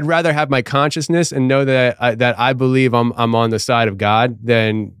because I'd rather have my consciousness and know that I believe I'm on the side of God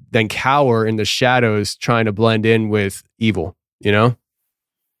than cower in the shadows trying to blend in with evil,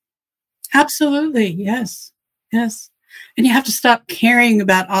 Absolutely. Yes. Yes. And you have to stop caring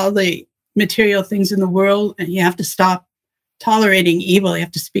about all the material things in the world, and you have to stop tolerating evil. You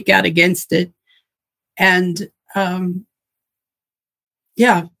have to speak out against it. And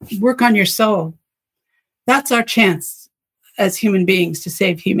work on your soul. That's our chance as human beings to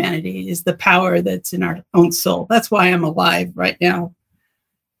save humanity, is the power that's in our own soul. That's why I'm alive right now,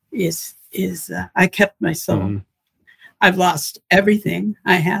 is I kept my soul. Mm-hmm. I've lost everything.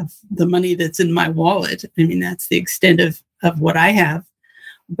 I have the money that's in my wallet. I mean, that's the extent of what I have,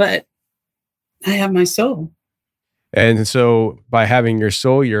 but I have my soul. And so by having your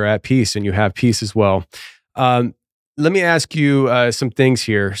soul, you're at peace, and you have peace as well. Let me ask you some things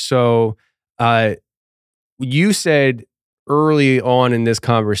here. So you said early on in this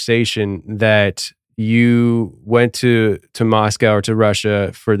conversation that you went to Moscow or to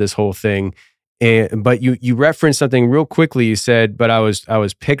Russia for this whole thing, but you referenced something real quickly. You said, "But I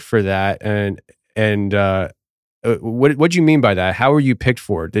was picked for that," and what do you mean by that? How were you picked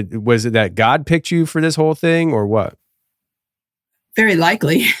for it? Was it that God picked you for this whole thing, or what? Very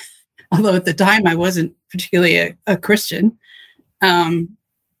likely, although at the time I wasn't particularly a Christian.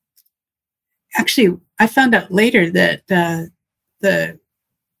 Actually, I found out later that the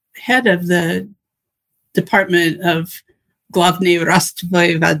head of the Department of Glavny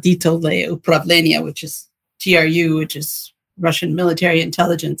Rostvoye Voditelye Upravlenia, which is GRU, which is Russian military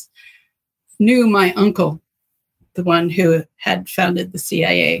intelligence, knew my uncle, the one who had founded the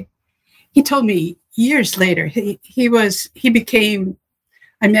CIA. He told me years later, I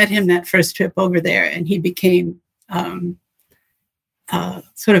met him that first trip over there, and he became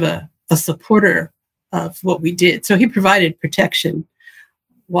sort of a supporter of what we did. So he provided protection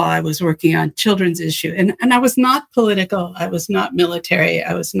while I was working on children's issue. And I was not political. I was not military.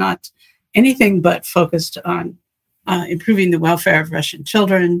 I was not anything but focused on improving the welfare of Russian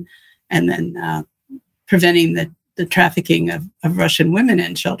children, and then preventing the trafficking of Russian women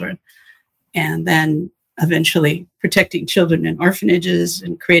and children. And then eventually protecting children in orphanages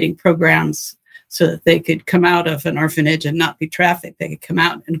and creating programs so that they could come out of an orphanage and not be trafficked. They could come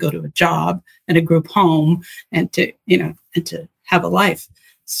out and go to a job and a group home and to have a life.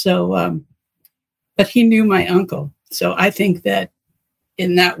 So, but he knew my uncle. So I think that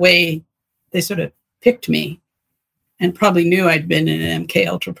in that way, they sort of picked me and probably knew I'd been in an MK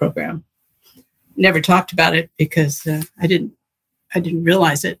Ultra program. Never talked about it because I didn't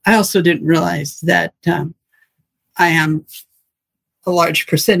realize it. I also didn't realize that I am a large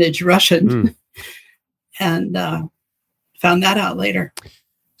percentage Russian, and found that out later.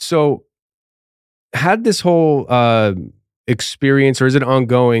 So, had this whole experience, or is it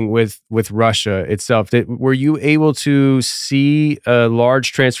ongoing with Russia itself? Were you able to see a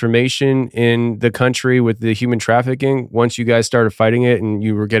large transformation in the country with the human trafficking once you guys started fighting it and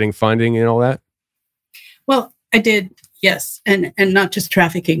you were getting funding and all that? Well, I did, yes, and not just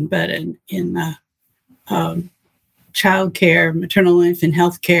trafficking, but in child care, maternal infant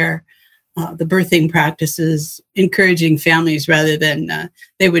health care, the birthing practices, encouraging families rather than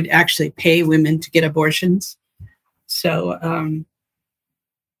they would actually pay women to get abortions. So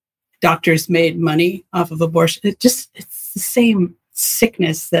doctors made money off of abortion. It's the same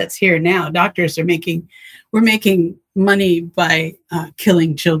sickness that's here now. Doctors we're making money by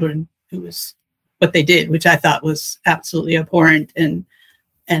killing children. It was what they did, which I thought was absolutely abhorrent and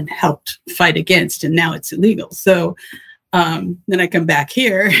helped fight against, and now it's illegal. So then I come back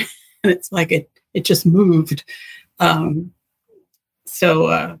here and it's like it just moved.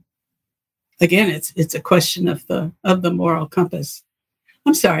 So again, it's a question of the moral compass.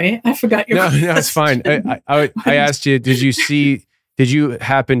 I'm sorry, I forgot your question. No, it's fine. I asked you, did you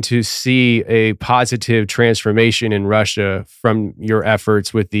happen to see a positive transformation in Russia from your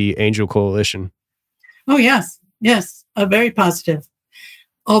efforts with the Angel Coalition? Oh, yes, very positive.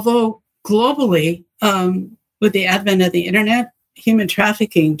 Although globally, with the advent of the internet, human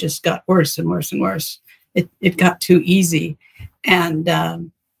trafficking just got worse and worse and worse. It got too easy. And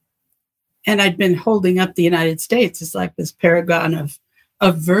I'd been holding up the United States as like this paragon of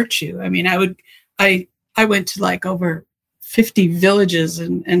virtue. I mean, I went to like over 50 villages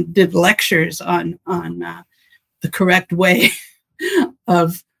and did lectures on the correct way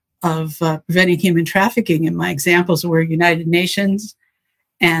of preventing human trafficking. And my examples were United Nations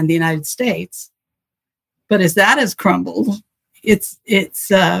and the United States. But as that has crumbled, we've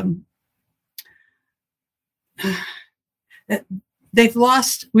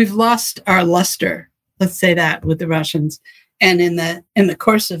lost our luster. Let's say that with the Russians. And in the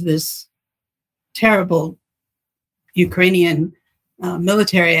course of this terrible Ukrainian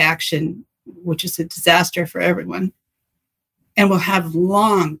military action, which is a disaster for everyone, and will have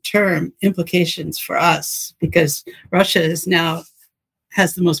long-term implications for us, because Russia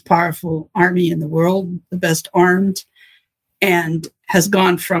has the most powerful army in the world, the best armed, and has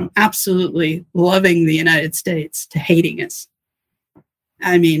gone from absolutely loving the United States to hating us.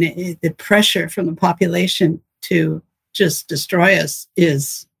 I mean, the pressure from the population to just destroy us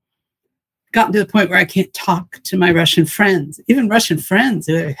is gotten to the point where I can't talk to my Russian friends. Even Russian friends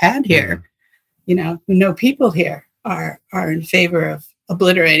who I've had here, who know people here, are in favor of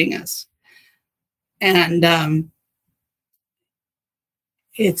obliterating us. And the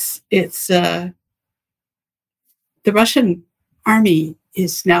Russian army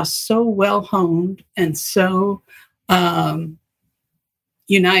is now so well honed and so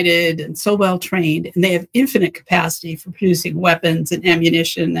united and so well trained, and they have infinite capacity for producing weapons and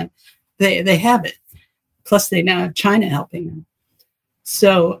ammunition, and they have it. Plus, they now have China helping them.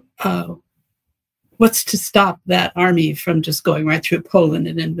 So, what's to stop that army from just going right through Poland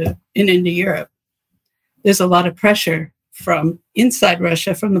and into Europe? There's a lot of pressure from inside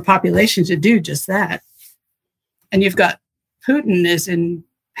Russia, from the population, to do just that. And you've got Putin is in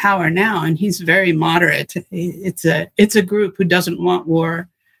power now, and he's very moderate. It's a group who doesn't want war.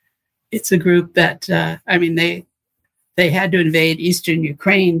 It's a group that they had to invade eastern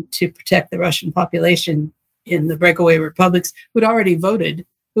Ukraine to protect the Russian population in the breakaway republics who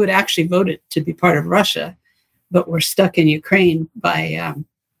had actually voted to be part of Russia, but were stuck in Ukraine by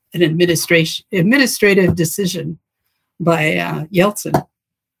an administrative decision by Yeltsin,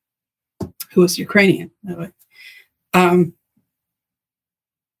 who was Ukrainian.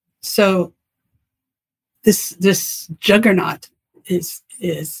 So this juggernaut is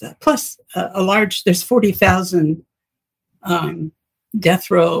plus a large. There's 40,000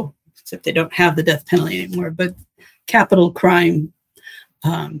 death row, except they don't have the death penalty anymore, but capital crime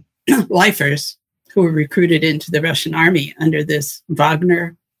lifers who were recruited into the Russian army under this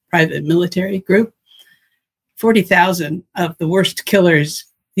Wagner private military group. 40,000 of the worst killers.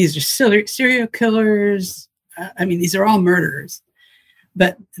 These are serial killers. These are all murderers.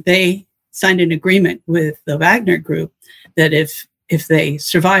 But they signed an agreement with the Wagner group that if they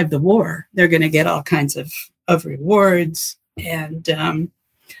survive the war, they're going to get all kinds of rewards. And of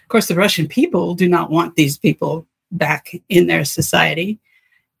course, the Russian people do not want these people back in their society.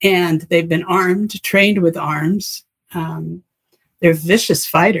 And they've been armed, trained with arms. They're vicious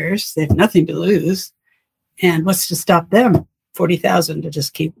fighters. They have nothing to lose. And what's to stop them? 40,000 to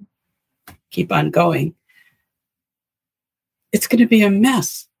just keep on going. It's going to be a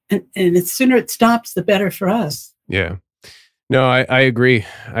mess. And the sooner it stops, the better for us. Yeah. No, I agree.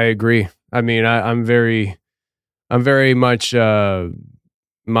 I mean, I'm very much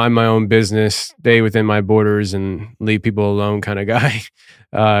mind my own business, stay within my borders, and leave people alone kind of guy.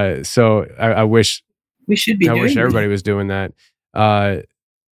 So I wish we should be. I wish everybody was doing that. Let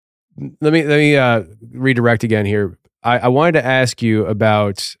me redirect again here. I wanted to ask you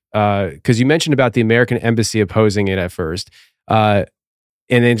about because you mentioned about the American embassy opposing it at first, and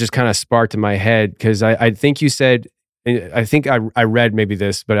then just kind of sparked in my head because I think you said. I think I read maybe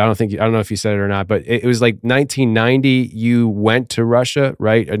this, but I don't know if you said it or not, but it was like 1990 you went to Russia,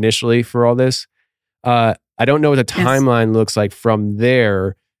 right? Initially for all this. I don't know what the timeline looks like from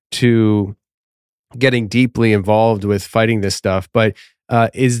there to getting deeply involved with fighting this stuff, but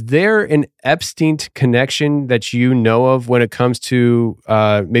is there an Epstein connection that you know of when it comes to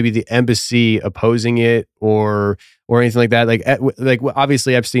maybe the embassy opposing it or anything like that? Like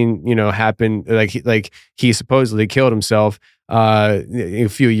obviously Epstein, happened like he supposedly killed himself. a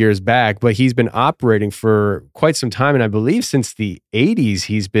few years back, but he's been operating for quite some time. And I believe since the 80s,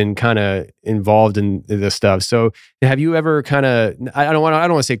 he's been kind of involved in this stuff. So have you ever kind of, I don't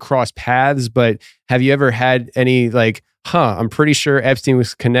want to say cross paths, but have you ever had any like, I'm pretty sure Epstein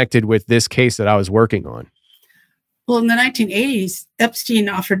was connected with this case that I was working on? Well, in the 1980s, Epstein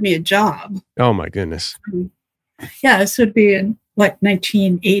offered me a job. Oh my goodness. Yeah, this would be in like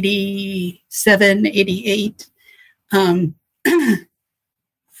 1987, 88.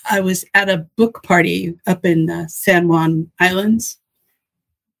 I was at a book party up in San Juan Islands.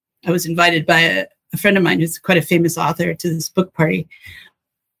 I was invited by a friend of mine who's quite a famous author to this book party.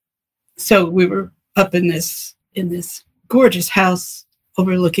 So we were up in this gorgeous house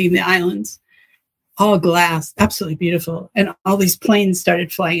overlooking the islands, all glass, absolutely beautiful. And all these planes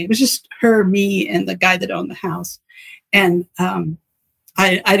started flying. It was just her, me, and the guy that owned the house. And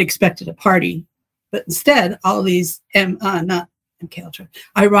I'd expected a party, but instead, all these not MK Ultra,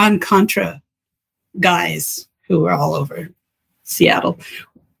 Iran-Contra guys who were all over Seattle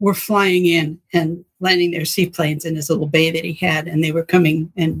were flying in and landing their seaplanes in his little bay that he had, and they were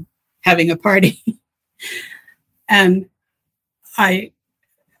coming and having a party. And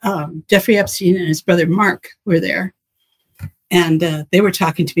Jeffrey Epstein and his brother Mark were there, and they were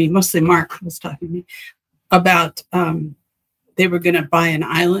talking to me. Mostly Mark was talking to me about they were going to buy an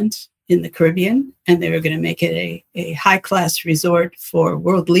island in the Caribbean, and they were going to make it a high-class resort for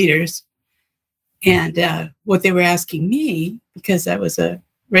world leaders. And what they were asking me, because I was a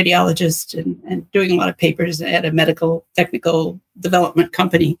radiologist and doing a lot of papers at a medical technical development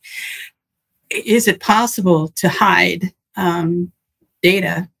company, is it possible to hide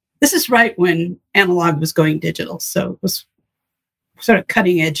data? This is right when analog was going digital, so it was sort of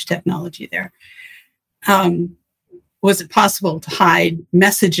cutting-edge technology there. Was it possible to hide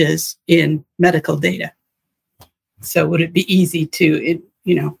messages in medical data? So would it be easy to,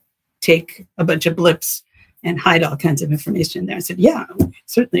 take a bunch of blips and hide all kinds of information in there? I said, yeah,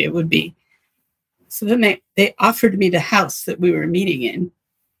 certainly it would be. So then they offered me the house that we were meeting in,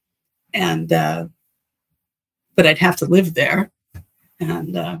 and but I'd have to live there.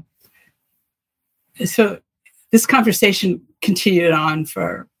 And so this conversation continued on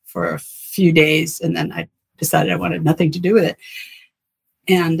for a few days, and then I decided I wanted nothing to do with it.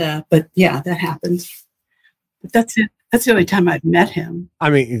 And but yeah, that happened. But that's it. That's the only time I've met him. I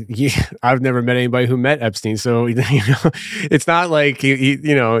mean, I've never met anybody who met Epstein, so it's not like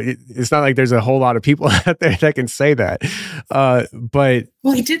it's not like there's a whole lot of people out there that can say that. But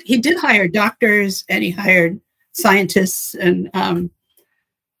well, he did hire doctors, and he hired scientists, and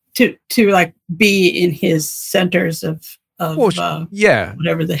to like be in his centers of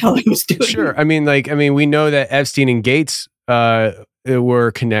whatever the hell he was doing. Sure. I mean, we know that Epstein and Gates were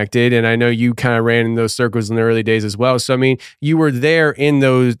connected, and I know you kind of ran in those circles in the early days as well. So I mean, you were there in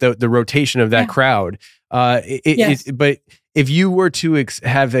the rotation of that crowd. Yes. But if you were to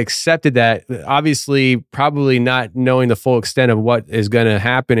have accepted that, obviously, probably not knowing the full extent of what is going to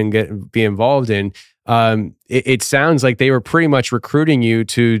happen and be involved in, it sounds like they were pretty much recruiting you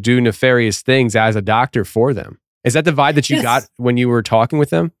to do nefarious things as a doctor for them. Is that the vibe that you got when you were talking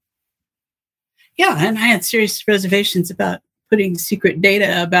with them? Yeah, and I had serious reservations about putting secret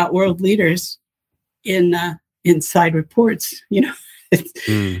data about world leaders inside reports.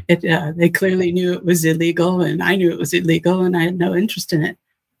 They clearly knew it was illegal, and I knew it was illegal, and I had no interest in it.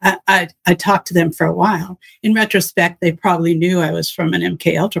 I talked to them for a while. In retrospect, they probably knew I was from an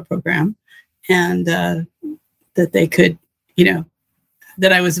MK Ultra program, and that they could,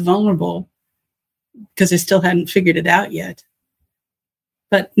 that I was vulnerable because I still hadn't figured it out yet.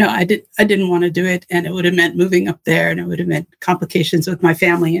 But no, I didn't want to do it, and it would have meant moving up there, and it would have meant complications with my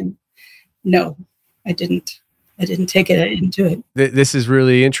family. And no, I didn't take it into it. This is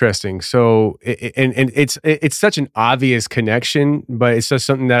really interesting. So, and it's such an obvious connection, but it's just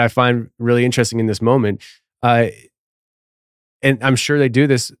something that I find really interesting in this moment. And I'm sure they do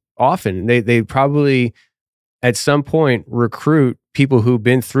this often. They probably at some point recruit people who've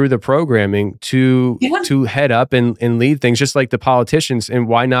been through the programming to head up and lead things, just like the politicians. And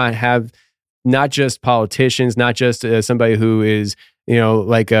why not have not just politicians, not just somebody who is,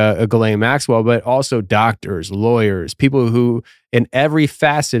 like a Ghislaine Maxwell, but also doctors, lawyers, people who in every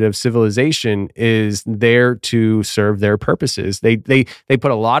facet of civilization is there to serve their purposes. They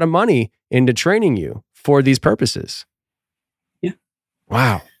put a lot of money into training you for these purposes. Yeah.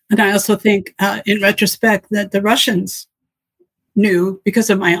 Wow. And I also think in retrospect that the Russians knew, because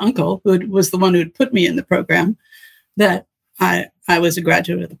of my uncle, who was the one who had put me in the program, that I was a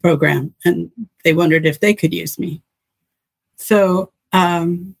graduate of the program, and they wondered if they could use me. So our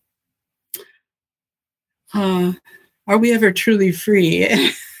are we ever truly free?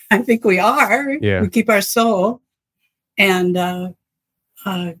 I think we are. Yeah. We keep our soul and,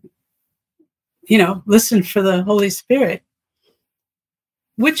 listen for the Holy Spirit,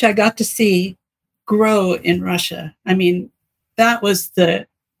 which I got to see grow in Russia. I mean, that was the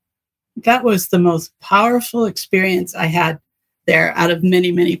most powerful experience I had there out of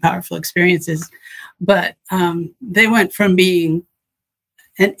many, many powerful experiences. But they went from being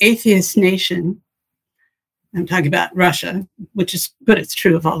an atheist nation, I'm talking about Russia, but it's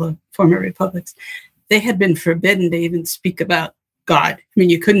true of all the former republics. They had been forbidden to even speak about God. I mean,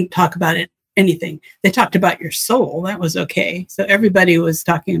 you couldn't talk about anything. They talked about your soul. That was okay. So everybody was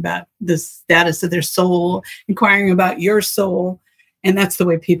talking about the status of their soul, inquiring about your soul. And that's the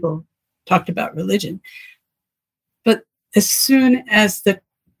way people talked about religion. But as soon as the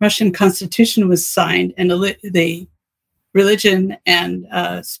Russian Constitution was signed and the religion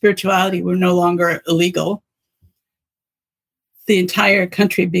and spirituality were no longer illegal, the entire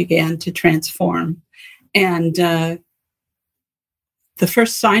country began to transform. And the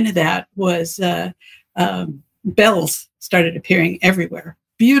first sign of that was bells started appearing everywhere.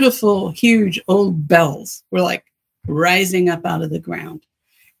 Beautiful, huge old bells were like rising up out of the ground.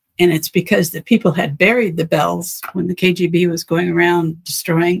 And it's because the people had buried the bells when the KGB was going around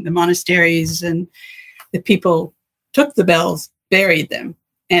destroying the monasteries, and the people took the bells, buried them,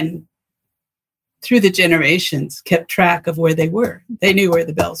 and through the generations kept track of where they were. They knew where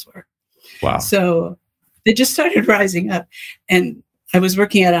the bells were. Wow. So they just started rising up. And I was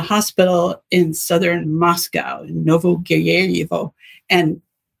working at a hospital in southern Moscow, in Novogirayevo, and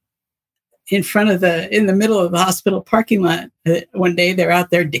in the middle of the hospital parking lot, one day they're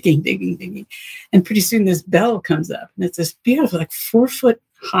out there digging. And pretty soon this bell comes up, and it's this beautiful, like 4 foot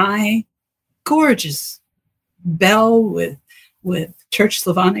high, gorgeous bell with Church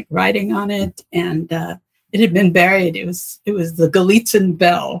Slavonic writing on it. And it had been buried. It was the Golitsyn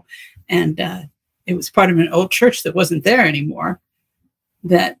bell. And it was part of an old church that wasn't there anymore,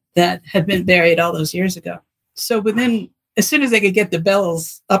 that had been buried all those years ago. So as soon as they could get the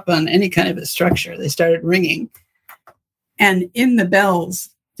bells up on any kind of a structure, they started ringing. And in the bells,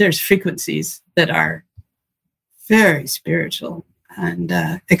 there's frequencies that are very spiritual and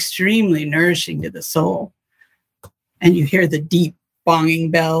extremely nourishing to the soul. And you hear the deep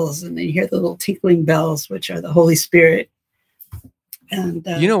bonging bells, and then you hear the little tinkling bells, which are the Holy Spirit. And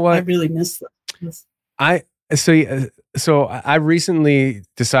you know what? I really miss them. So I recently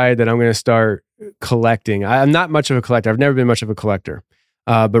decided that I'm going to start collecting. I'm not much of a collector. I've never been much of a collector.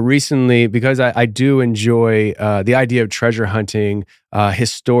 But recently, because I do enjoy the idea of treasure hunting,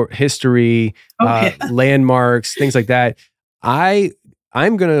 history, landmarks, things like that, I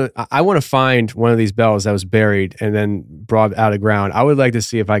want to find one of these bells that was buried and then brought out of ground. I would like to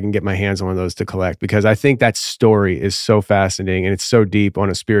see if I can get my hands on one of those to collect, because I think that story is so fascinating and it's so deep on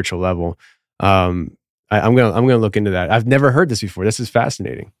a spiritual level. I'm gonna look into that. I've never heard this before. This is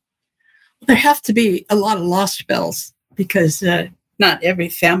fascinating. There have to be a lot of lost bells, because not every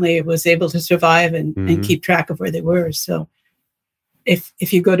family was able to survive and keep track of where they were. So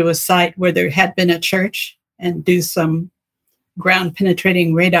if you go to a site where there had been a church and do some ground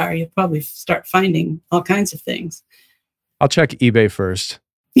penetrating radar, you'll probably start finding all kinds of things. I'll check eBay first.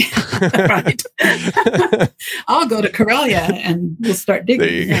 Right. I'll go to Karelia and we'll start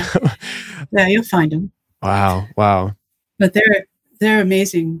digging. Yeah, you'll find them. Wow. But they're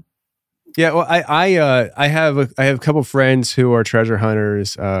amazing. Yeah, well, I have a couple friends who are treasure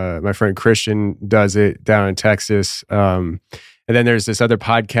hunters. My friend Christian does it down in Texas. And then there's this other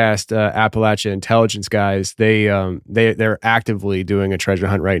podcast, Appalachia Intelligence guys. They're actively doing a treasure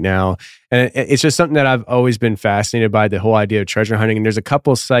hunt right now, and it's just something that I've always been fascinated by, the whole idea of treasure hunting. And there's a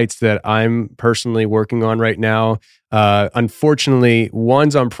couple of sites that I'm personally working on right now. Unfortunately,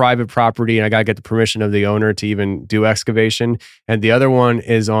 one's on private property, and I gotta get the permission of the owner to even do excavation, and the other one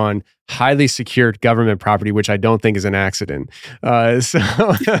is on highly secured government property, which I don't think is an accident. So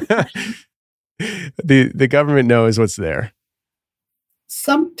the government knows what's there.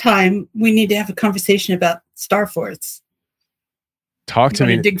 Sometime we need to have a conversation about star forts. Talk to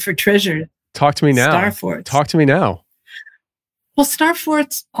me. Dig for treasure. Talk to me now. Star forts. Talk to me now. Well, star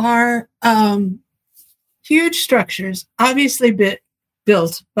forts are huge structures, obviously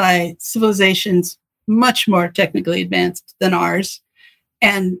built by civilizations much more technically advanced than ours,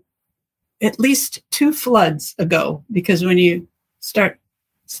 and at least 2 floods ago. Because when you start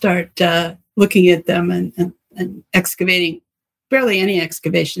looking at them and excavating, barely any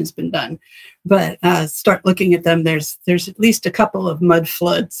excavation has been done, but start looking at them, there's at least a couple of mud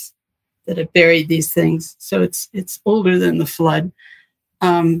floods that have buried these things. So it's older than the flood.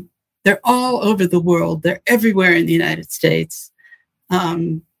 They're all over the world. They're everywhere in the United States.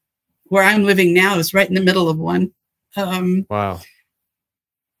 Where I'm living now is right in the middle of one. Wow.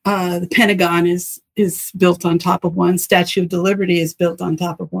 The Pentagon is built on top of one. Statue of Liberty is built on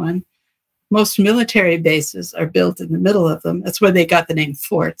top of one. Most military bases are built in the middle of them. That's where they got the name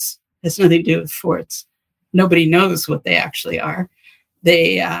forts. It has nothing to do with forts. Nobody knows what they actually are.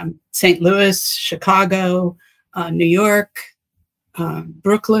 They, St. Louis, Chicago, New York,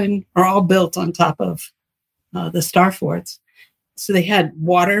 Brooklyn are all built on top of the star forts. So they had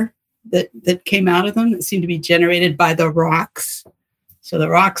water that came out of them that seemed to be generated by the rocks. So the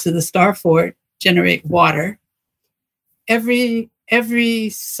rocks of the star fort generate water. Every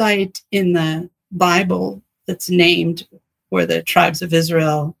site in the Bible that's named where the tribes of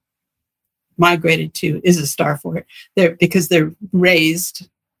Israel migrated to is a star fort. Because they're raised,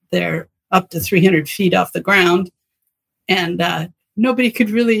 they're up to 300 feet off the ground, and nobody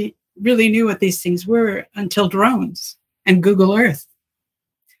could really knew what these things were until drones and Google Earth.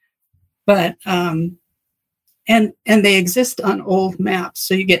 But and they exist on old maps.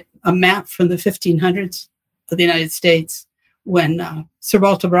 So you get a map from the 1500s of the United States when Sir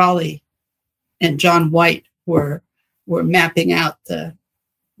Walter Raleigh and John White were mapping out the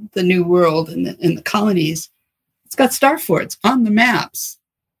New World and the colonies. It's got star forts on the maps.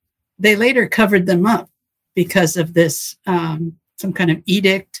 They later covered them up because of this some kind of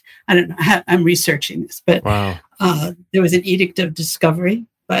edict. I don't know. I'm researching this, but wow. There was an edict of discovery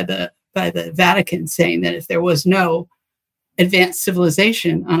by the Vatican saying that if there was no advanced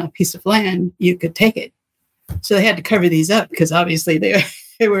civilization on a piece of land, you could take it. So they had to cover these up because obviously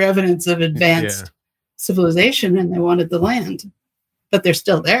they were evidence of advanced civilization and they wanted the land, but they're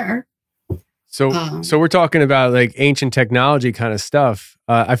still there. So we're talking about like ancient technology kind of stuff.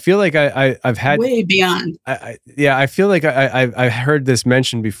 I feel like I've had way beyond. I feel like I've heard this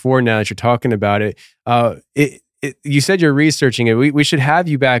mentioned before. Now that you're talking about it, you said you're researching it. We should have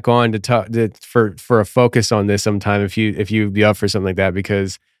you back on to talk for a focus on this sometime if you'd be up for something like that,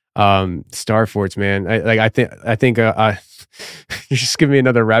 because star forts, man. I think you just give me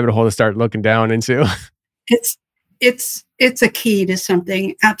another rabbit hole to start looking down into. It's a key to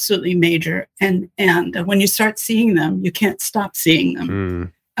something absolutely major, and when you start seeing them, you can't stop seeing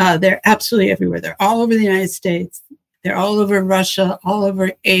them. They're absolutely everywhere. They're all over the United States. They're all over Russia, all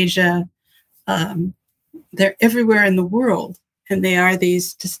over Asia. They're everywhere in the world, and they are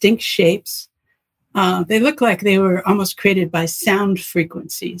these distinct shapes. They look like they were almost created by sound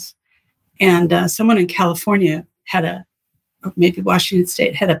frequencies. And someone in California maybe Washington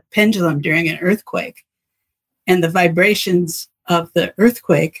State, had a pendulum during an earthquake. And the vibrations of the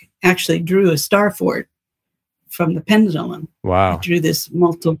earthquake actually drew a star fort from the pendulum. Wow. It drew this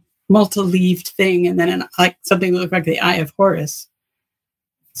multi-leaved thing, and then something that looked like the Eye of Horus.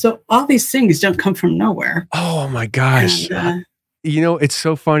 So all these things don't come from nowhere. Oh my gosh. And, it's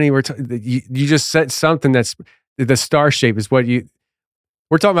so funny. You just said something that's the star shape is what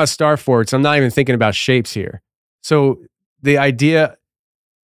we're talking about star forts. I'm not even thinking about shapes here. So the idea,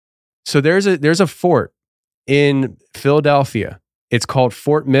 there's a fort in Philadelphia. It's called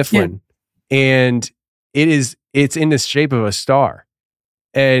Fort Mifflin, and it's in the shape of a star.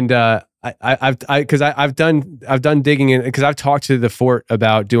 And I've done digging in, because I've talked to the fort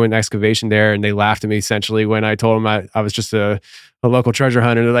about doing excavation there, and they laughed at me essentially when I told them I was just a local treasure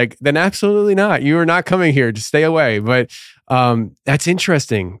hunter. They're like, then absolutely not. You are not coming here. Just stay away. But that's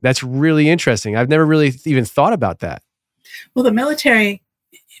interesting. That's really interesting. I've never really even thought about that. Well, the military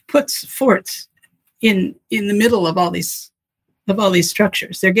puts forts in the middle of all these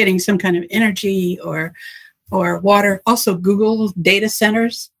structures. They're getting some kind of energy or water. Also, Google data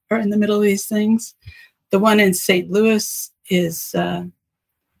centers are in the middle of these things. The one in St. Louis is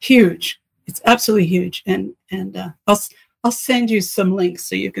huge. It's absolutely huge. And I'll send you some links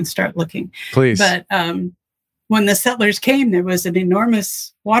so you can start looking. Please. But when the settlers came, there was an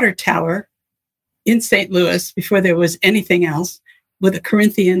enormous water tower in St. Louis before there was anything else, with a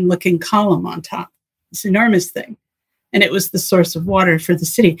Corinthian-looking column on top. This enormous thing. And it was the source of water for the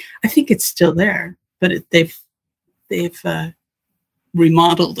city. I think it's still there, but they've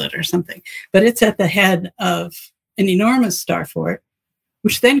remodeled it or something. But it's at the head of an enormous star fort,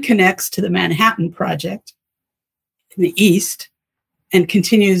 which then connects to the Manhattan Project in the east and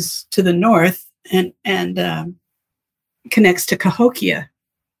continues to the north and connects to Cahokia,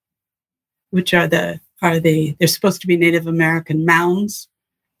 which they're supposed to be Native American mounds,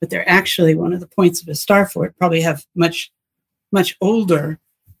 but they're actually one of the points of a star fort. Probably have much, much older,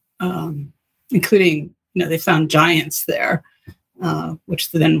 including, they found giants there,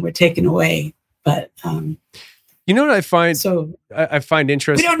 which then were taken away. But You know what I find? So I find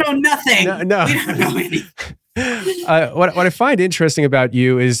interesting. we don't know nothing. No. We don't know anything. What I find interesting about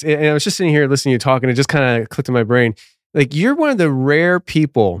you is, and I was just sitting here listening to you talk, and it just kind of clicked in my brain. Like, you're one of the rare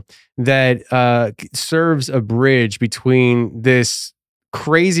people that serves a bridge between this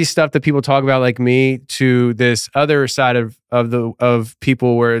crazy stuff that people talk about, like me, to this other side of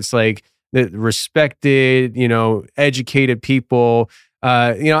people where it's like the respected, educated people.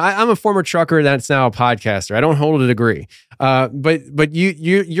 I'm a former trucker that's now a podcaster. I don't hold a degree, but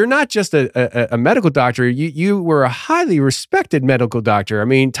you're not just a medical doctor. You were a highly respected medical doctor. I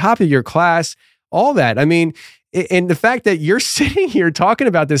mean, top of your class, all that. I mean, and the fact that you're sitting here talking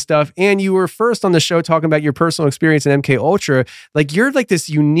about this stuff, and you were first on the show talking about your personal experience in MK Ultra, like, you're like this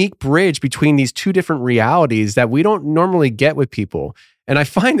unique bridge between these two different realities that we don't normally get with people. And I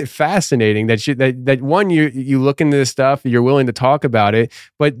find it fascinating that one, you look into this stuff, you're willing to talk about it,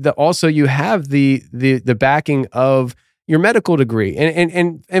 but also you have the backing of your medical degree.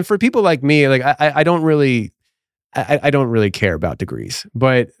 And for people like me, like, I don't really care about degrees,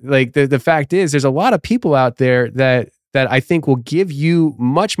 but like the fact is, there's a lot of people out there that I think will give you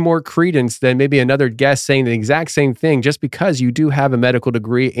much more credence than maybe another guest saying the exact same thing, just because you do have a medical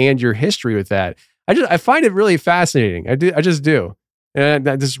degree and your history with that. I find it really fascinating. I just do. And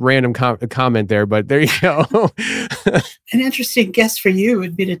just random comment there, but there you go. An interesting guest for you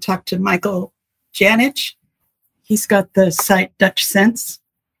would be to talk to Michael Janich. He's got the site Dutch Sense,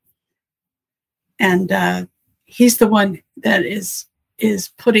 and he's the one that is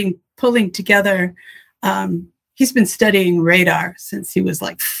pulling together. He's been studying radar since he was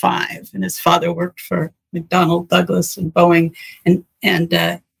like 5, and his father worked for McDonnell Douglas and Boeing,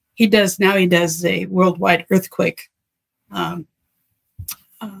 and he does a worldwide earthquake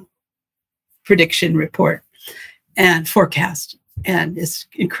prediction report and forecast, and it's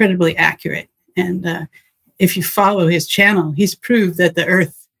incredibly accurate. And if you follow his channel, he's proved that the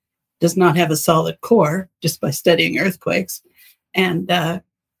Earth does not have a solid core just by studying earthquakes. And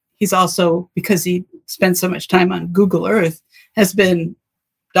he's also, because he spent so much time on Google Earth, has been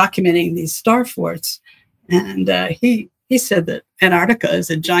documenting these star forts. And he said that Antarctica is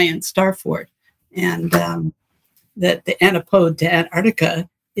a giant star fort, and that the antipode to Antarctica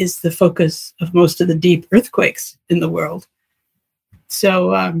is the focus of most of the deep earthquakes in the world.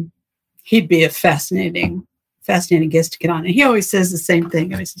 So he'd be a fascinating guest to get on. And he always says the same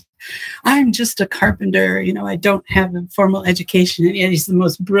thing. He says, I'm just a carpenter, I don't have a formal education, and yet he's the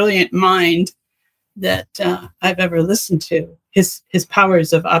most brilliant mind that I've ever listened to. His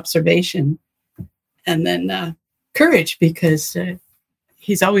powers of observation, and then courage, because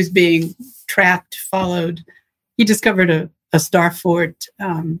he's always being tracked, followed. He discovered a star fort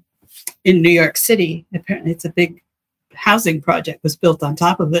in New York City. Apparently it's a big housing project was built on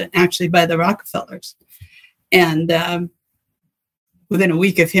top of it, actually by the Rockefellers. And within a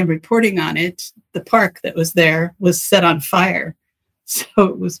week of him reporting on it, the park that was there was set on fire. So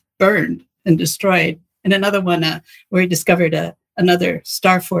it was burned and destroyed. And another one where he discovered another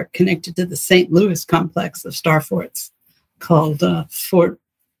star fort connected to the St. Louis complex of star forts called Fort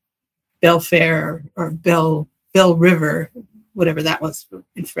Belfair or Belle River, whatever that was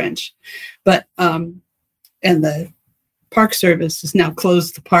in French. But, and the Park Service has now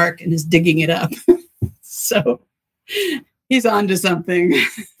closed the park and is digging it up. So he's on to something.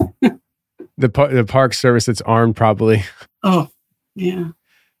 The Park Service that's armed, probably. Oh, yeah.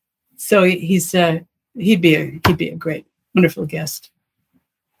 So he'd be a great, wonderful guest.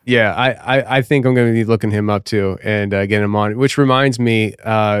 Yeah, I think I'm going to be looking him up too and getting him on. Which reminds me,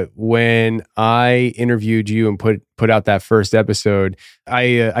 when I interviewed you and put out that first episode,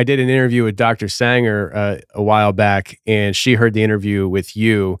 I did an interview with Dr. Sanger a while back, and she heard the interview with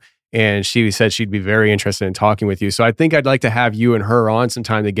you, and she said she'd be very interested in talking with you. So I think I'd like to have you and her on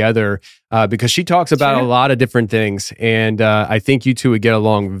sometime together because she talks about a lot of different things, and I think you two would get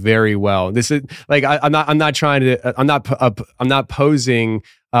along very well. This is like I'm not posing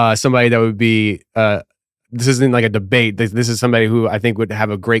somebody that would be. This isn't like a debate. This is somebody who I think would have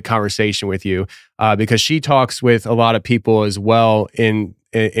a great conversation with you because she talks with a lot of people as well in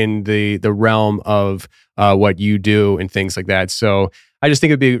the realm of what you do and things like that. So I just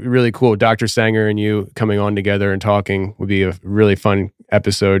think it'd be really cool. Dr. Sanger and you coming on together and talking would be a really fun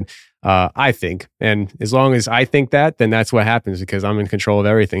episode, I think. And as long as I think that, then that's what happens because I'm in control of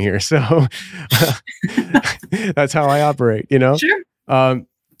everything here. So that's how I operate, Sure.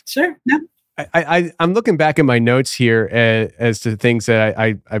 Sure. Yeah. I'm looking back at my notes here as to things that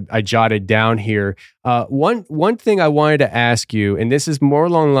I jotted down here. One thing I wanted to ask you, and this is more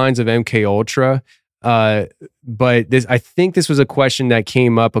along the lines of MK Ultra, But I think this was a question that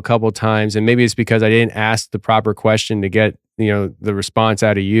came up a couple times, and maybe it's because I didn't ask the proper question to get the response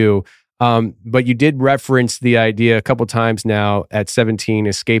out of you. But you did reference the idea a couple times now at 17,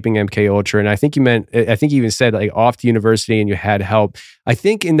 escaping MK Ultra, and I think you even said like off to university and you had help. I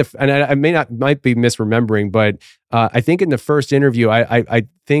think and I might be misremembering, but I think in the first interview, I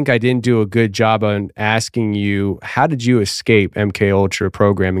think I didn't do a good job on asking you, how did you escape MK Ultra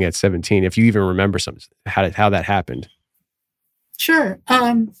programming at 17? If you even remember how that happened. Sure.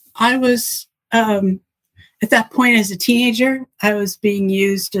 I was at that point as a teenager, I was being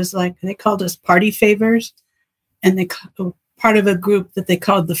used as they called us party favors, and they part of a group that they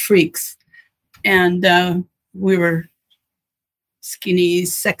called the Freaks. And we were skinny,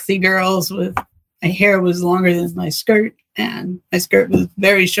 sexy girls with my hair was longer than my skirt, and my skirt was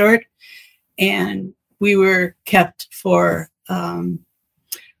very short. And we were kept for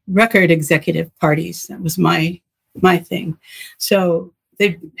record executive parties. That was my thing. So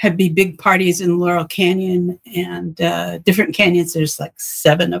there'd be big parties in Laurel Canyon and different canyons. There's like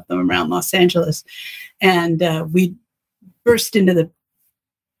 7 of them around Los Angeles. And we'd burst into the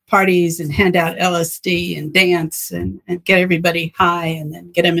parties and hand out LSD and dance and get everybody high, and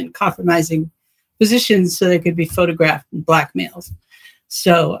then get them in compromising positions so they could be photographed and blackmailed.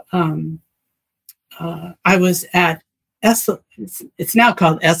 So I was at Esalen. It's now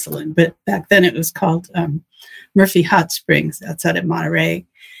called Esalen, but back then it was called Murphy Hot Springs outside of Monterey.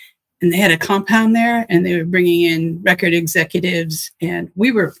 And they had a compound there, and they were bringing in record executives, and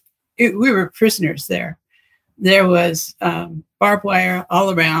we were prisoners there. There was barbed wire all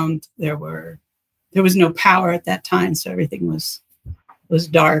around. There was no power at that time, so everything was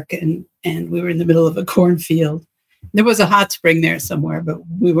dark, and we were in the middle of a cornfield. There was a hot spring there somewhere, but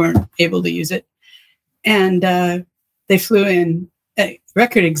we weren't able to use it. And they flew in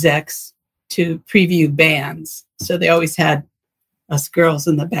record execs to preview bands. So they always had us girls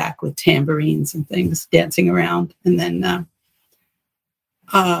in the back with tambourines and things dancing around. And then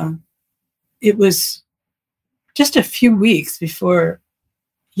it was just a few weeks before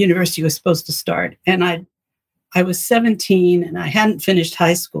university was supposed to start. And I was 17 and I hadn't finished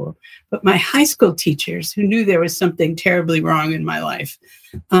high school, but my high school teachers, who knew there was something terribly wrong in my life,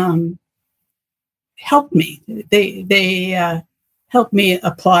 helped me. They helped me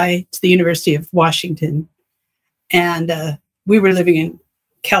apply to the University of Washington. And we were living in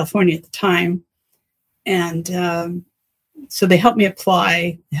California at the time. And so they helped me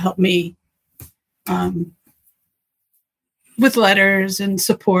apply, helped me with letters and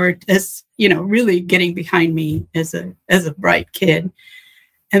support, as really getting behind me as a bright kid.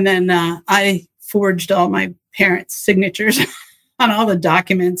 And then I forged all my parents' signatures on all the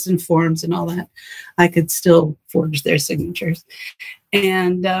documents and forms and all that. I could still forge their signatures.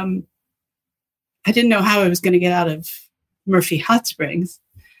 And I didn't know how I was going to get out of Murphy Hot Springs.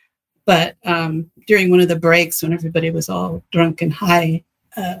 But during one of the breaks, when everybody was all drunk and high,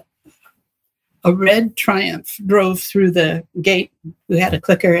 a red Triumph drove through the gate who had a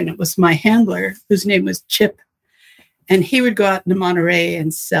clicker, and it was my handler, whose name was Chip. And he would go out into Monterey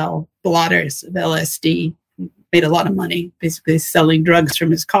and sell blotters of LSD, made a lot of money, basically selling drugs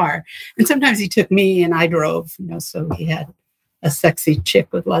from his car. And sometimes he took me and I drove, so he had a sexy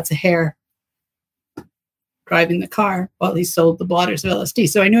chick with lots of hair driving the car while he sold the blotters of LSD.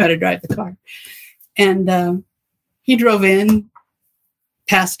 So I knew how to drive the car. And he drove in,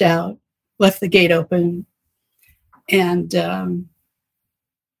 passed out, left the gate open, and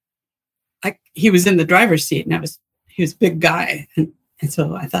he was in the driver's seat, and he was a big guy, and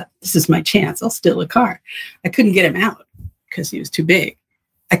so I thought, this is my chance. I'll steal a car. I couldn't get him out because he was too big.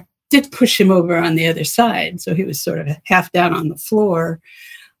 I did push him over on the other side, so he was sort of half down on the floor.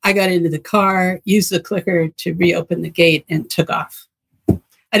 I got into the car, used the clicker to reopen the gate, and took off.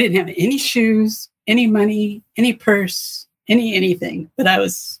 I didn't have any shoes, any money, any purse, anything, but I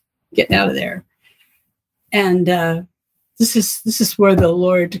was getting out of there. And this is where the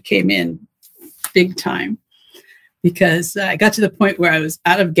Lord came in big time, because I got to the point where I was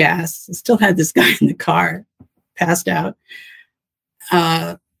out of gas. I still had this guy in the car, passed out,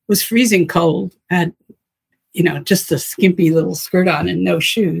 was freezing cold, had, just a skimpy little skirt on and no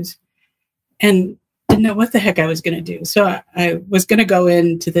shoes, and didn't know what the heck I was going to do. So I was going to go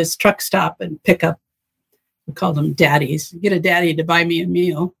into this truck stop and pick up, we called them daddies, get a daddy to buy me a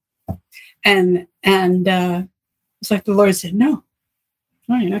meal. And it's like the Lord said, no,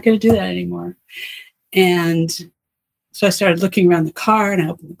 you're not going to do that anymore. And so I started looking around the car, and I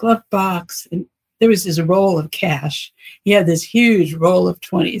opened the glove box, and there was this roll of cash. He had this huge roll of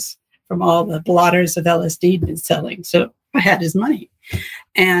 20s from all the blotters of LSD he'd been selling. So I had his money.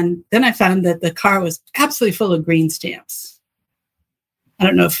 And then I found that the car was absolutely full of green stamps. I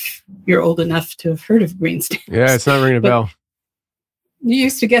don't know if you're old enough to have heard of green stamps. Yeah, it's not ringing a bell. You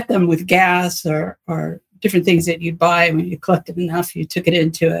used to get them with gas or different things that you'd buy. When you collected enough, you took it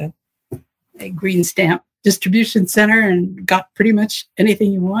into a green stamp distribution center and got pretty much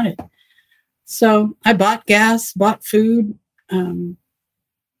anything you wanted. So I bought gas, bought food,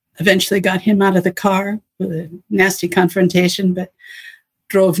 eventually got him out of the car with a nasty confrontation, but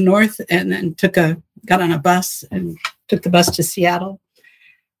drove north and then got on a bus and took the bus to Seattle.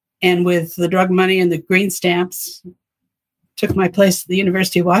 And with the drug money and the green stamps, took my place at the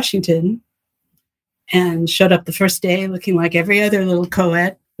University of Washington and showed up the first day looking like every other little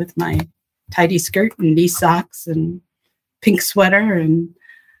co-ed with my tidy skirt and knee socks and pink sweater and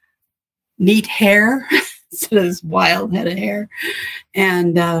neat hair instead of this wild head of hair.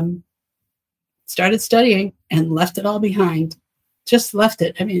 And started studying and left it all behind. Just left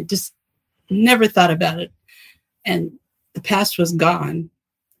it. I mean, just never thought about it. And the past was gone.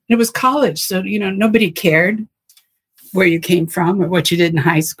 It was college, so, nobody cared where you came from or what you did in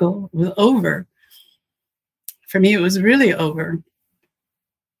high school. It was over. For me, it was really over.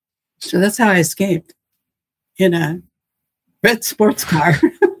 So that's how I escaped, in a red sports car.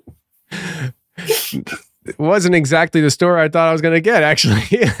 It wasn't exactly the story I thought I was going to get, actually,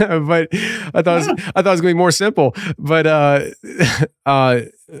 but I thought it was going to be more simple. But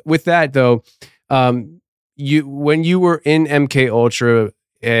with that, though, when you were in MK Ultra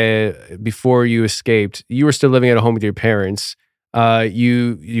before you escaped, you were still living at home with your parents.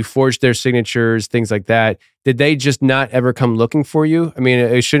 You forged their signatures, things like that. Did they just not ever come looking for you? I mean,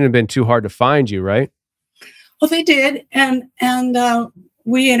 it shouldn't have been too hard to find you, right? Well, they did, and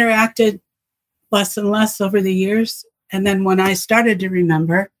we interacted less and less over the years. And then when I started to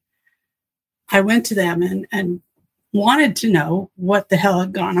remember, I went to them and wanted to know what the hell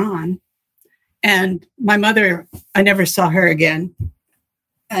had gone on. And my mother, I never saw her again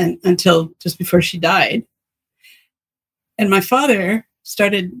until just before she died. And my father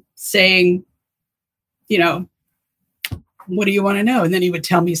started saying, what do you want to know? And then he would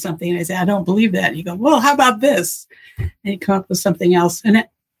tell me something, and I say, I don't believe that. And he'd go, well, how about this? And he'd come up with something else. And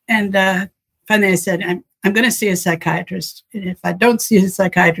finally I said, I'm going to see a psychiatrist. And if I don't see a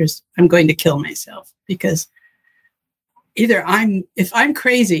psychiatrist, I'm going to kill myself, because if I'm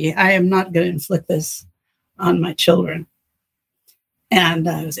crazy, I am not going to inflict this on my children. And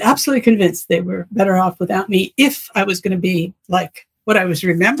I was absolutely convinced they were better off without me if I was going to be like what I was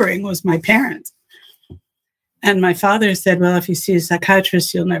remembering was my parents. And my father said, well, if you see a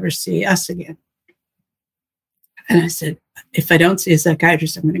psychiatrist, you'll never see us again. And I said, if I don't see a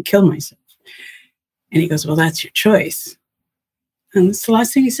psychiatrist, I'm going to kill myself. And he goes, well, that's your choice. And that's the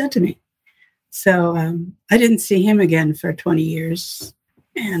last thing he said to me. So I didn't see him again for 20 years.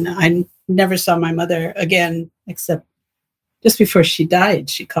 And I never saw my mother again, except just before she died,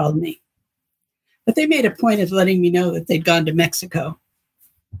 she called me. But they made a point of letting me know that they'd gone to Mexico.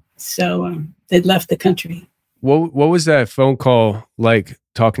 So they'd left the country. What was that phone call like,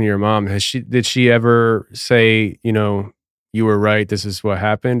 talking to your mom? Did she ever say, you were right, this is what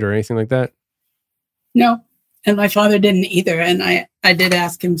happened, or anything like that? No. And my father didn't either. And I did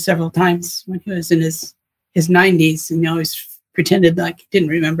ask him several times when he was in his 90s, and he always pretended like he didn't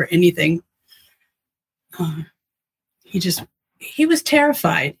remember anything. He was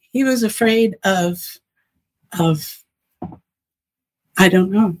terrified. He was afraid of I don't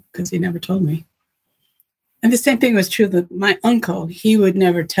know, because he never told me. And the same thing was true of my uncle. He would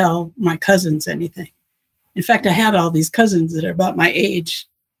never tell my cousins anything. In fact, I had all these cousins that are about my age,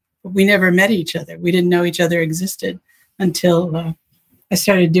 but we never met each other. We didn't know each other existed until I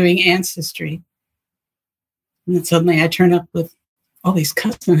started doing Ancestry. And then suddenly I turned up with all these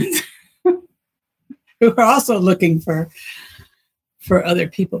cousins who were also looking for other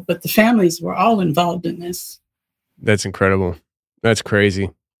people. But the families were all involved in this. That's incredible. That's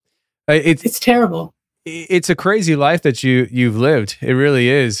crazy. It's terrible. It's a crazy life that you've lived. It really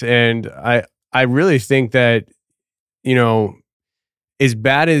is. And I really think that, as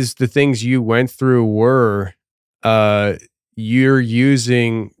bad as the things you went through were, you're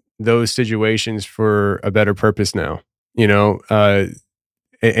using those situations for a better purpose now,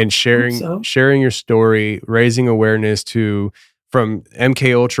 and sharing your story, raising awareness from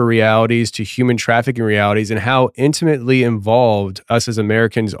MK Ultra realities to human trafficking realities, and how intimately involved us as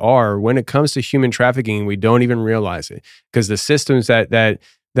Americans are when it comes to human trafficking. We don't even realize it, because the systems that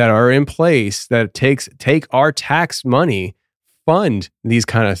are in place that take our tax money fund these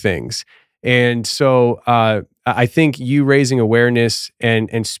kind of things. And so I think you raising awareness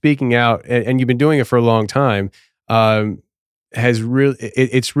and speaking out, and you've been doing it for a long time, has really,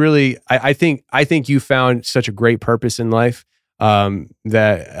 it's really, I think you found such a great purpose in life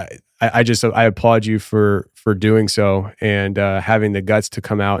that I applaud you for doing so and having the guts to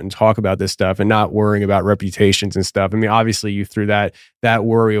come out and talk about this stuff and not worrying about reputations and stuff. I mean, obviously you threw that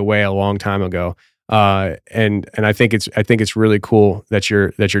worry away a long time ago. And I think it's really cool that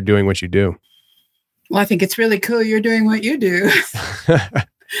you're doing what you do. Well, I think it's really cool you're doing what you do.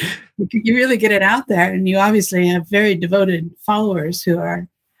 You really get it out there, and you obviously have very devoted followers who are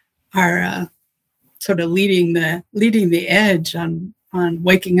sort of leading the edge on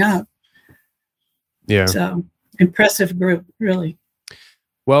waking up. Yeah. So impressive group, really.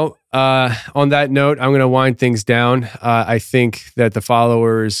 Well, on that note, I'm going to wind things down. I think that the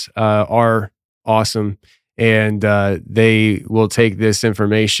followers are awesome, and they will take this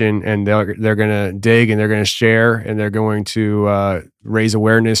information and they're going to dig and they're going to share and they're going to raise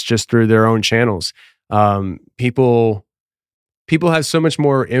awareness just through their own channels. People have so much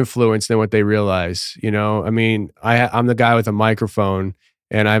more influence than what they realize. You know, I mean, I'm the guy with a microphone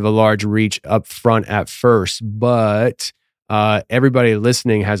and I have a large reach up front at first, but everybody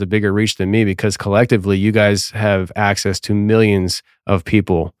listening has a bigger reach than me because collectively you guys have access to millions of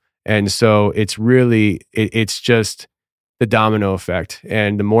people. And so it's really, it's just the domino effect.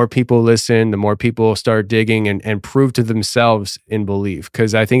 And the more people listen, the more people start digging and prove to themselves in belief.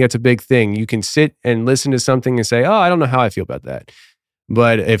 Because I think that's a big thing. You can sit and listen to something and say, oh, I don't know how I feel about that.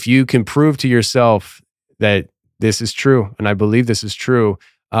 But if you can prove to yourself that this is true, and I believe this is true,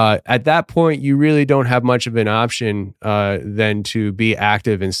 at that point, you really don't have much of an option than to be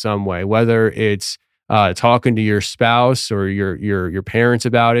active in some way, whether it's talking to your spouse or your parents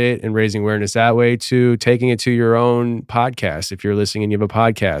about it and raising awareness that way, to taking it to your own podcast. If you're listening and you have a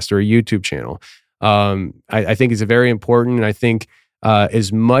podcast or a YouTube channel, I think it's very important. And I think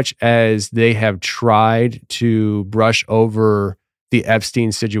as much as they have tried to brush over the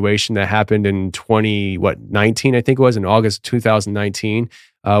Epstein situation that happened in 19, I think it was in August 2019,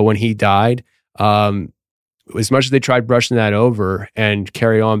 when he died, as much as they tried brushing that over and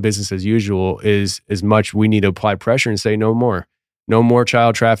carry on business as usual, is as much we need to apply pressure and say no more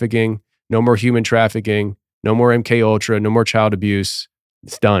child trafficking, no more human trafficking, no more MK Ultra, no more child abuse.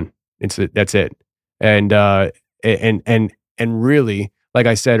 It's done. That's it. And really, like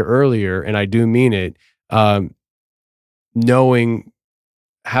I said earlier, and I do mean it, knowing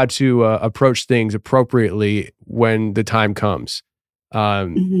how to approach things appropriately when the time comes.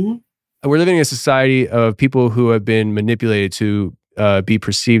 We're living in a society of people who have been manipulated to be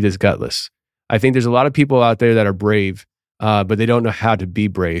perceived as gutless. I think there's a lot of people out there that are brave, but they don't know how to be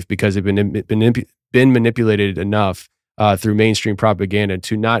brave because they've been manipulated enough through mainstream propaganda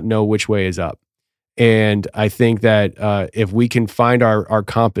to not know which way is up. And I think that if we can find our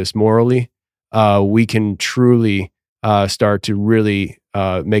compass morally, we can truly start to really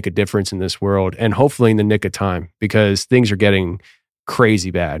make a difference in this world, and hopefully in the nick of time, because things are getting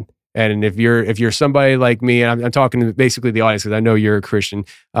crazy bad. And if you're somebody like me, and I'm talking to basically the audience because I know you're a Christian,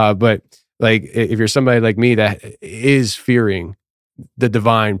 but like if you're somebody like me that is fearing the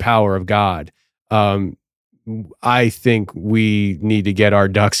divine power of God, I think we need to get our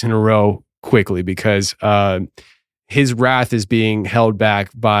ducks in a row quickly, because his wrath is being held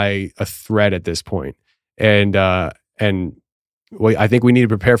back by a threat at this point. And I think we need to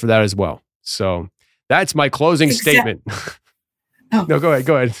prepare for that as well. So that's my closing statement. Oh, no, go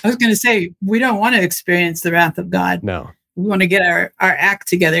ahead. I was going to say, we don't want to experience the wrath of God. No. We want to get our act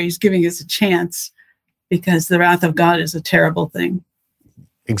together. He's giving us a chance, because the wrath of God is a terrible thing.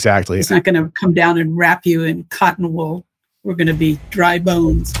 Exactly. He's not going to come down and wrap you in cotton wool. We're going to be dry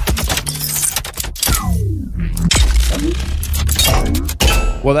bones.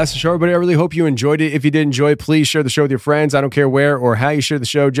 Well, that's the show, everybody. I really hope you enjoyed it. If you did enjoy it, please share the show with your friends. I don't care where or how you share the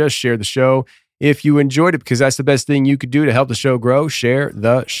show. Just share the show if you enjoyed it, because that's the best thing you could do to help the show grow. Share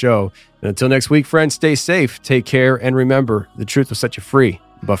the show. And until next week, friends, stay safe, take care, and remember, the truth will set you free,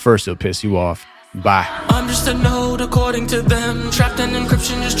 but first it'll piss you off. Bye. I'm just a node according to them, trapped in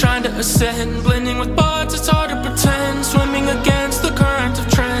encryption, just trying to ascend, blending with bots, it's hard to pretend, swimming against the current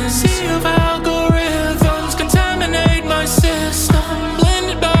of trends. Sea of algorithms contaminate my system,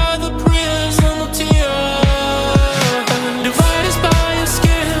 blended by the prism of tears. Divide us by a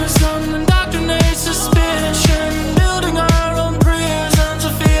schism, indoctrinate suspicion, building our own prisons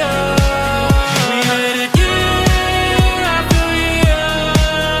of fear. We made it year after year,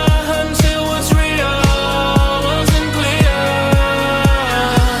 until what's real wasn't clear.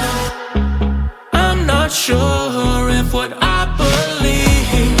 I'm not sure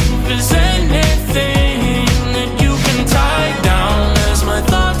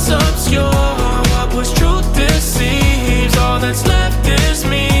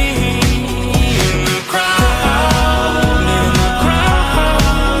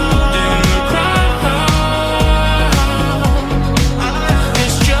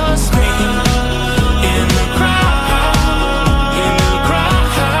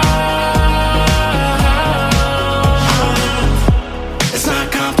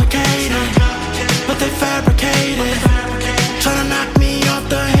complicated, but they fabricated. Tryna knock me off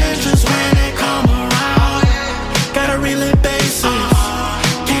the hinges when they come around. Gotta relive basics,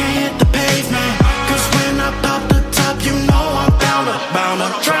 can't hit the pavement. Cause when I pop the top, you know I'm bound to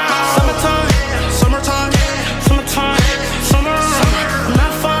drown. Summertime, summertime, summertime, summer. I'm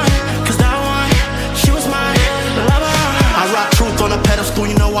not fine, cause that one, she was my lover. I rock truth on a pedestal,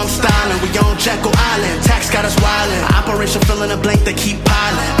 you know I'm styling. We on Jekyll Island, tax got us wildin'. Operation fill in the blank, they keep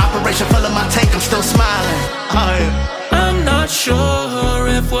piling. Operation fill in my tank, I'm still smiling. Oh, yeah. I'm not sure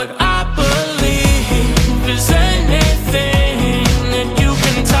if what I believe is anything that you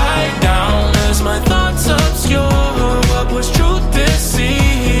can tie down. As my thoughts obscure, what was truth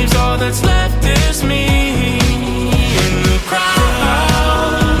deceives. All that's left is me.